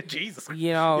Kings. Jesus.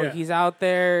 You know, Yeah. he's out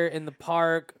there in the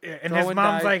park. Yeah, and his throwing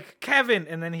mom's dice. like, Kevin.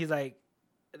 And then he's like,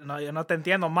 no, yo no te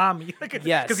entiendo, mami.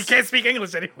 Yes. Because he can't speak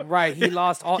English anymore. Right. He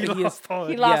lost all. He he lost is, all.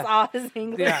 He lost Yeah. all his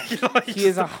English. Yeah. He He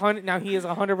is just- 100. Now he is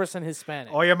 100%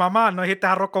 Hispanic. Oye, mamá, no hiciste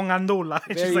arroz con andula.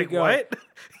 And There she's you like, go. what?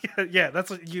 Yeah, that's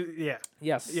what you, yeah.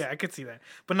 Yes. Yeah, I could see that.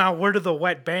 But now, where do the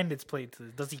wet bandits play to?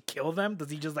 Does he kill them? Does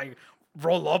he just like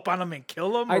roll up on them and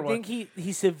kill them? I think he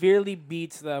severely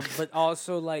beats them, but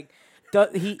also like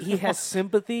he has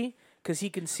sympathy because he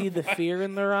can see the fear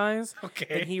in their eyes. Okay.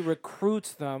 And he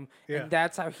recruits them, Yeah. and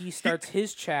that's how he starts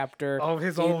his chapter Of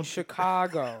his in own-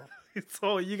 Chicago.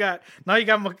 So you got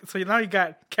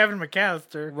Kevin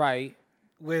McAllister Right.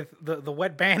 with the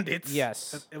wet bandits.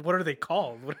 Yes. What are they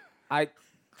called?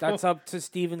 That's up to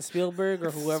Steven Spielberg or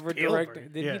whoever Spielberg,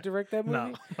 directed. Did yeah. he direct that movie?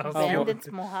 No. That was Oh, Spielberg. Bandits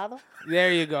Mojado.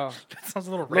 There you go. That sounds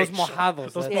a little Los racial.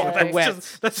 mojados. Los That's, Yeah. mojados. the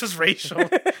wet. That's just racial.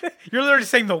 You're literally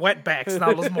saying the wetbacks,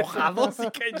 not los mojados.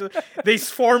 You can't they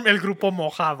form el grupo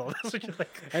mojado. That's what you're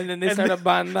like. And then they And start a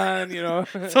then- banda, you know.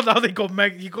 So now they go.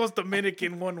 He goes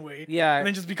Dominican one way. Yeah. And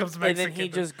then just becomes And Mexican. then he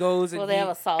just goes and Well, they have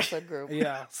a salsa group.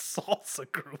 yeah.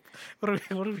 salsa group. What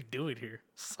are we doing here?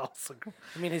 Salsa group.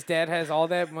 I mean, his dad has all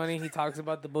that money. He talks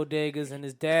about the bodegas, and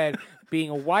his dad, being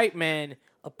a white man,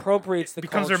 appropriates the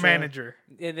Becomes culture. their manager.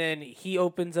 And then he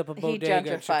opens up a He bodega in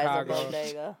gentrifies a Chicago.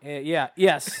 bodega. Yeah,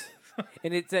 yes.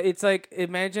 And it's like,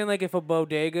 imagine like if a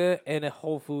bodega and a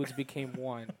Whole Foods became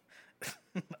one.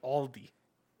 Aldi.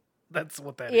 That's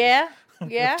what that is. Yeah,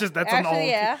 yeah. Just that's Actually, an Aldi.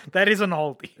 yeah. That is an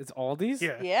Aldi. It's Aldi's?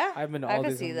 Yeah. Yeah, I've been to I Aldi's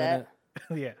can in see a that.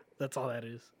 minute. Yeah, that's all that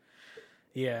is.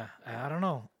 Yeah, I don't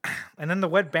know. And then the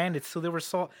wet bandits. So they were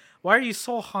so. Why are you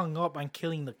so hung up on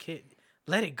killing the kid?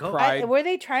 Let it go. Pride. Were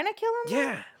they trying to kill him?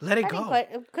 Yeah, let it I go. didn't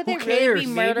quite- could Who they really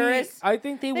be cares? murderous? I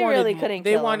think they They wanted really mo- couldn't they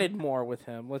kill him. wanted more with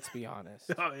him, let's be honest.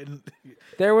 And-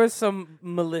 There was some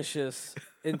malicious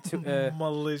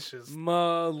malicious.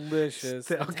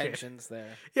 malicious Okay. intentions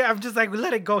there. Yeah, I'm just like,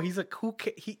 let it go. He's like,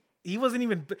 he wasn't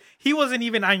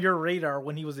even on your radar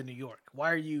when he was in New York.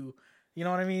 Why are you? You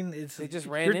know what I mean? They just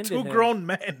ran you're into two him. grown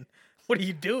men. What are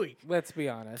you doing? Let's be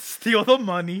honest. Steal the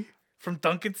money from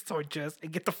Duncan's toy chest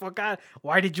and get the fuck out.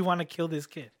 Why did you want to kill this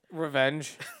kid?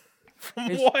 Revenge.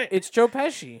 From It's, what? it's Joe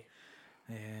Pesci.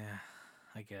 Yeah,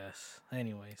 I guess.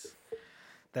 Anyways,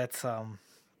 that's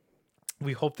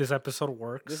we hope this episode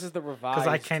works. This is the revised. because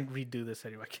I can't redo this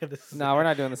anyway. No, we're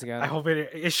not doing this again. I hope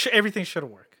everything should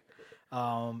work.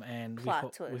 And Plot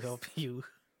we twist.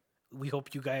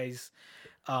 hope you guys.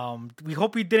 We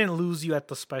hope we didn't lose you at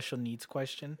the special needs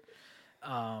question.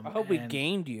 I hope we and-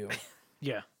 gained you.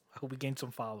 Yeah, I hope we gained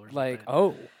some followers. Like, with that.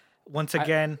 oh, Once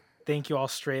again, thank you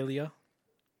Australia.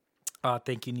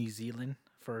 Thank you New Zealand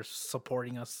for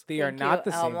supporting us. they are Thank not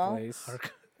you, the same Elmo. place.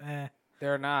 Eh,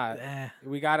 They're not. eh,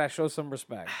 We gotta show some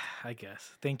respect. I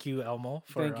guess. Thank you Elmo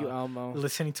for Thank you, Elmo.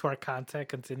 listening to our content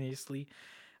continuously.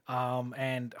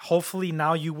 And hopefully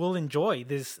now you will enjoy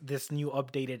this new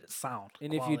updated sound.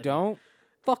 And if you quality. don't,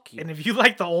 Fuck you. And if you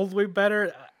like the old way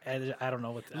better, I don't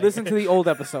know what to Listen to the old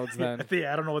episodes then.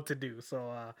 Yeah, I don't know what to do.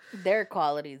 So Their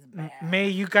quality is bad. may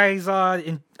you guys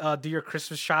do your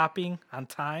Christmas shopping on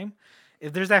time.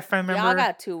 If there's that family member, Y'all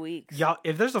got 2 weeks.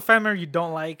 if there's a family member you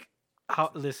don't like,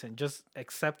 listen, just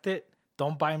accept it.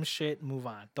 Don't buy them shit. Move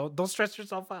on. Don't stress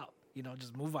yourself out.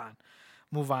 Just move on.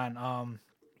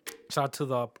 Shout out to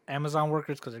the Amazon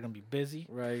workers because they're gonna be busy.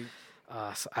 Right.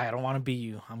 So I don't want to be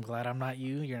you. I'm glad I'm not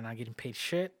you. You're not getting paid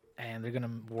shit, and they're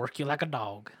gonna work you like a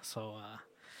dog. So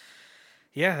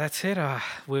yeah, that's it.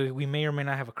 We may or may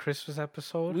not have a Christmas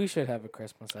episode. We should have a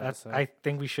Christmas episode. I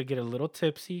think we should get a little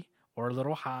tipsy or a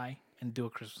little high and do a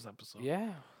Christmas episode.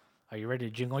 Yeah. Are you ready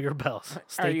to jingle your bells?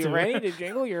 Are you ready to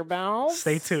jingle your bells?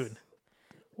 Stay tuned.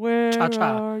 Where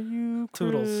Cha-cha. are you,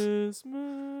 Toodles.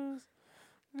 Christmas?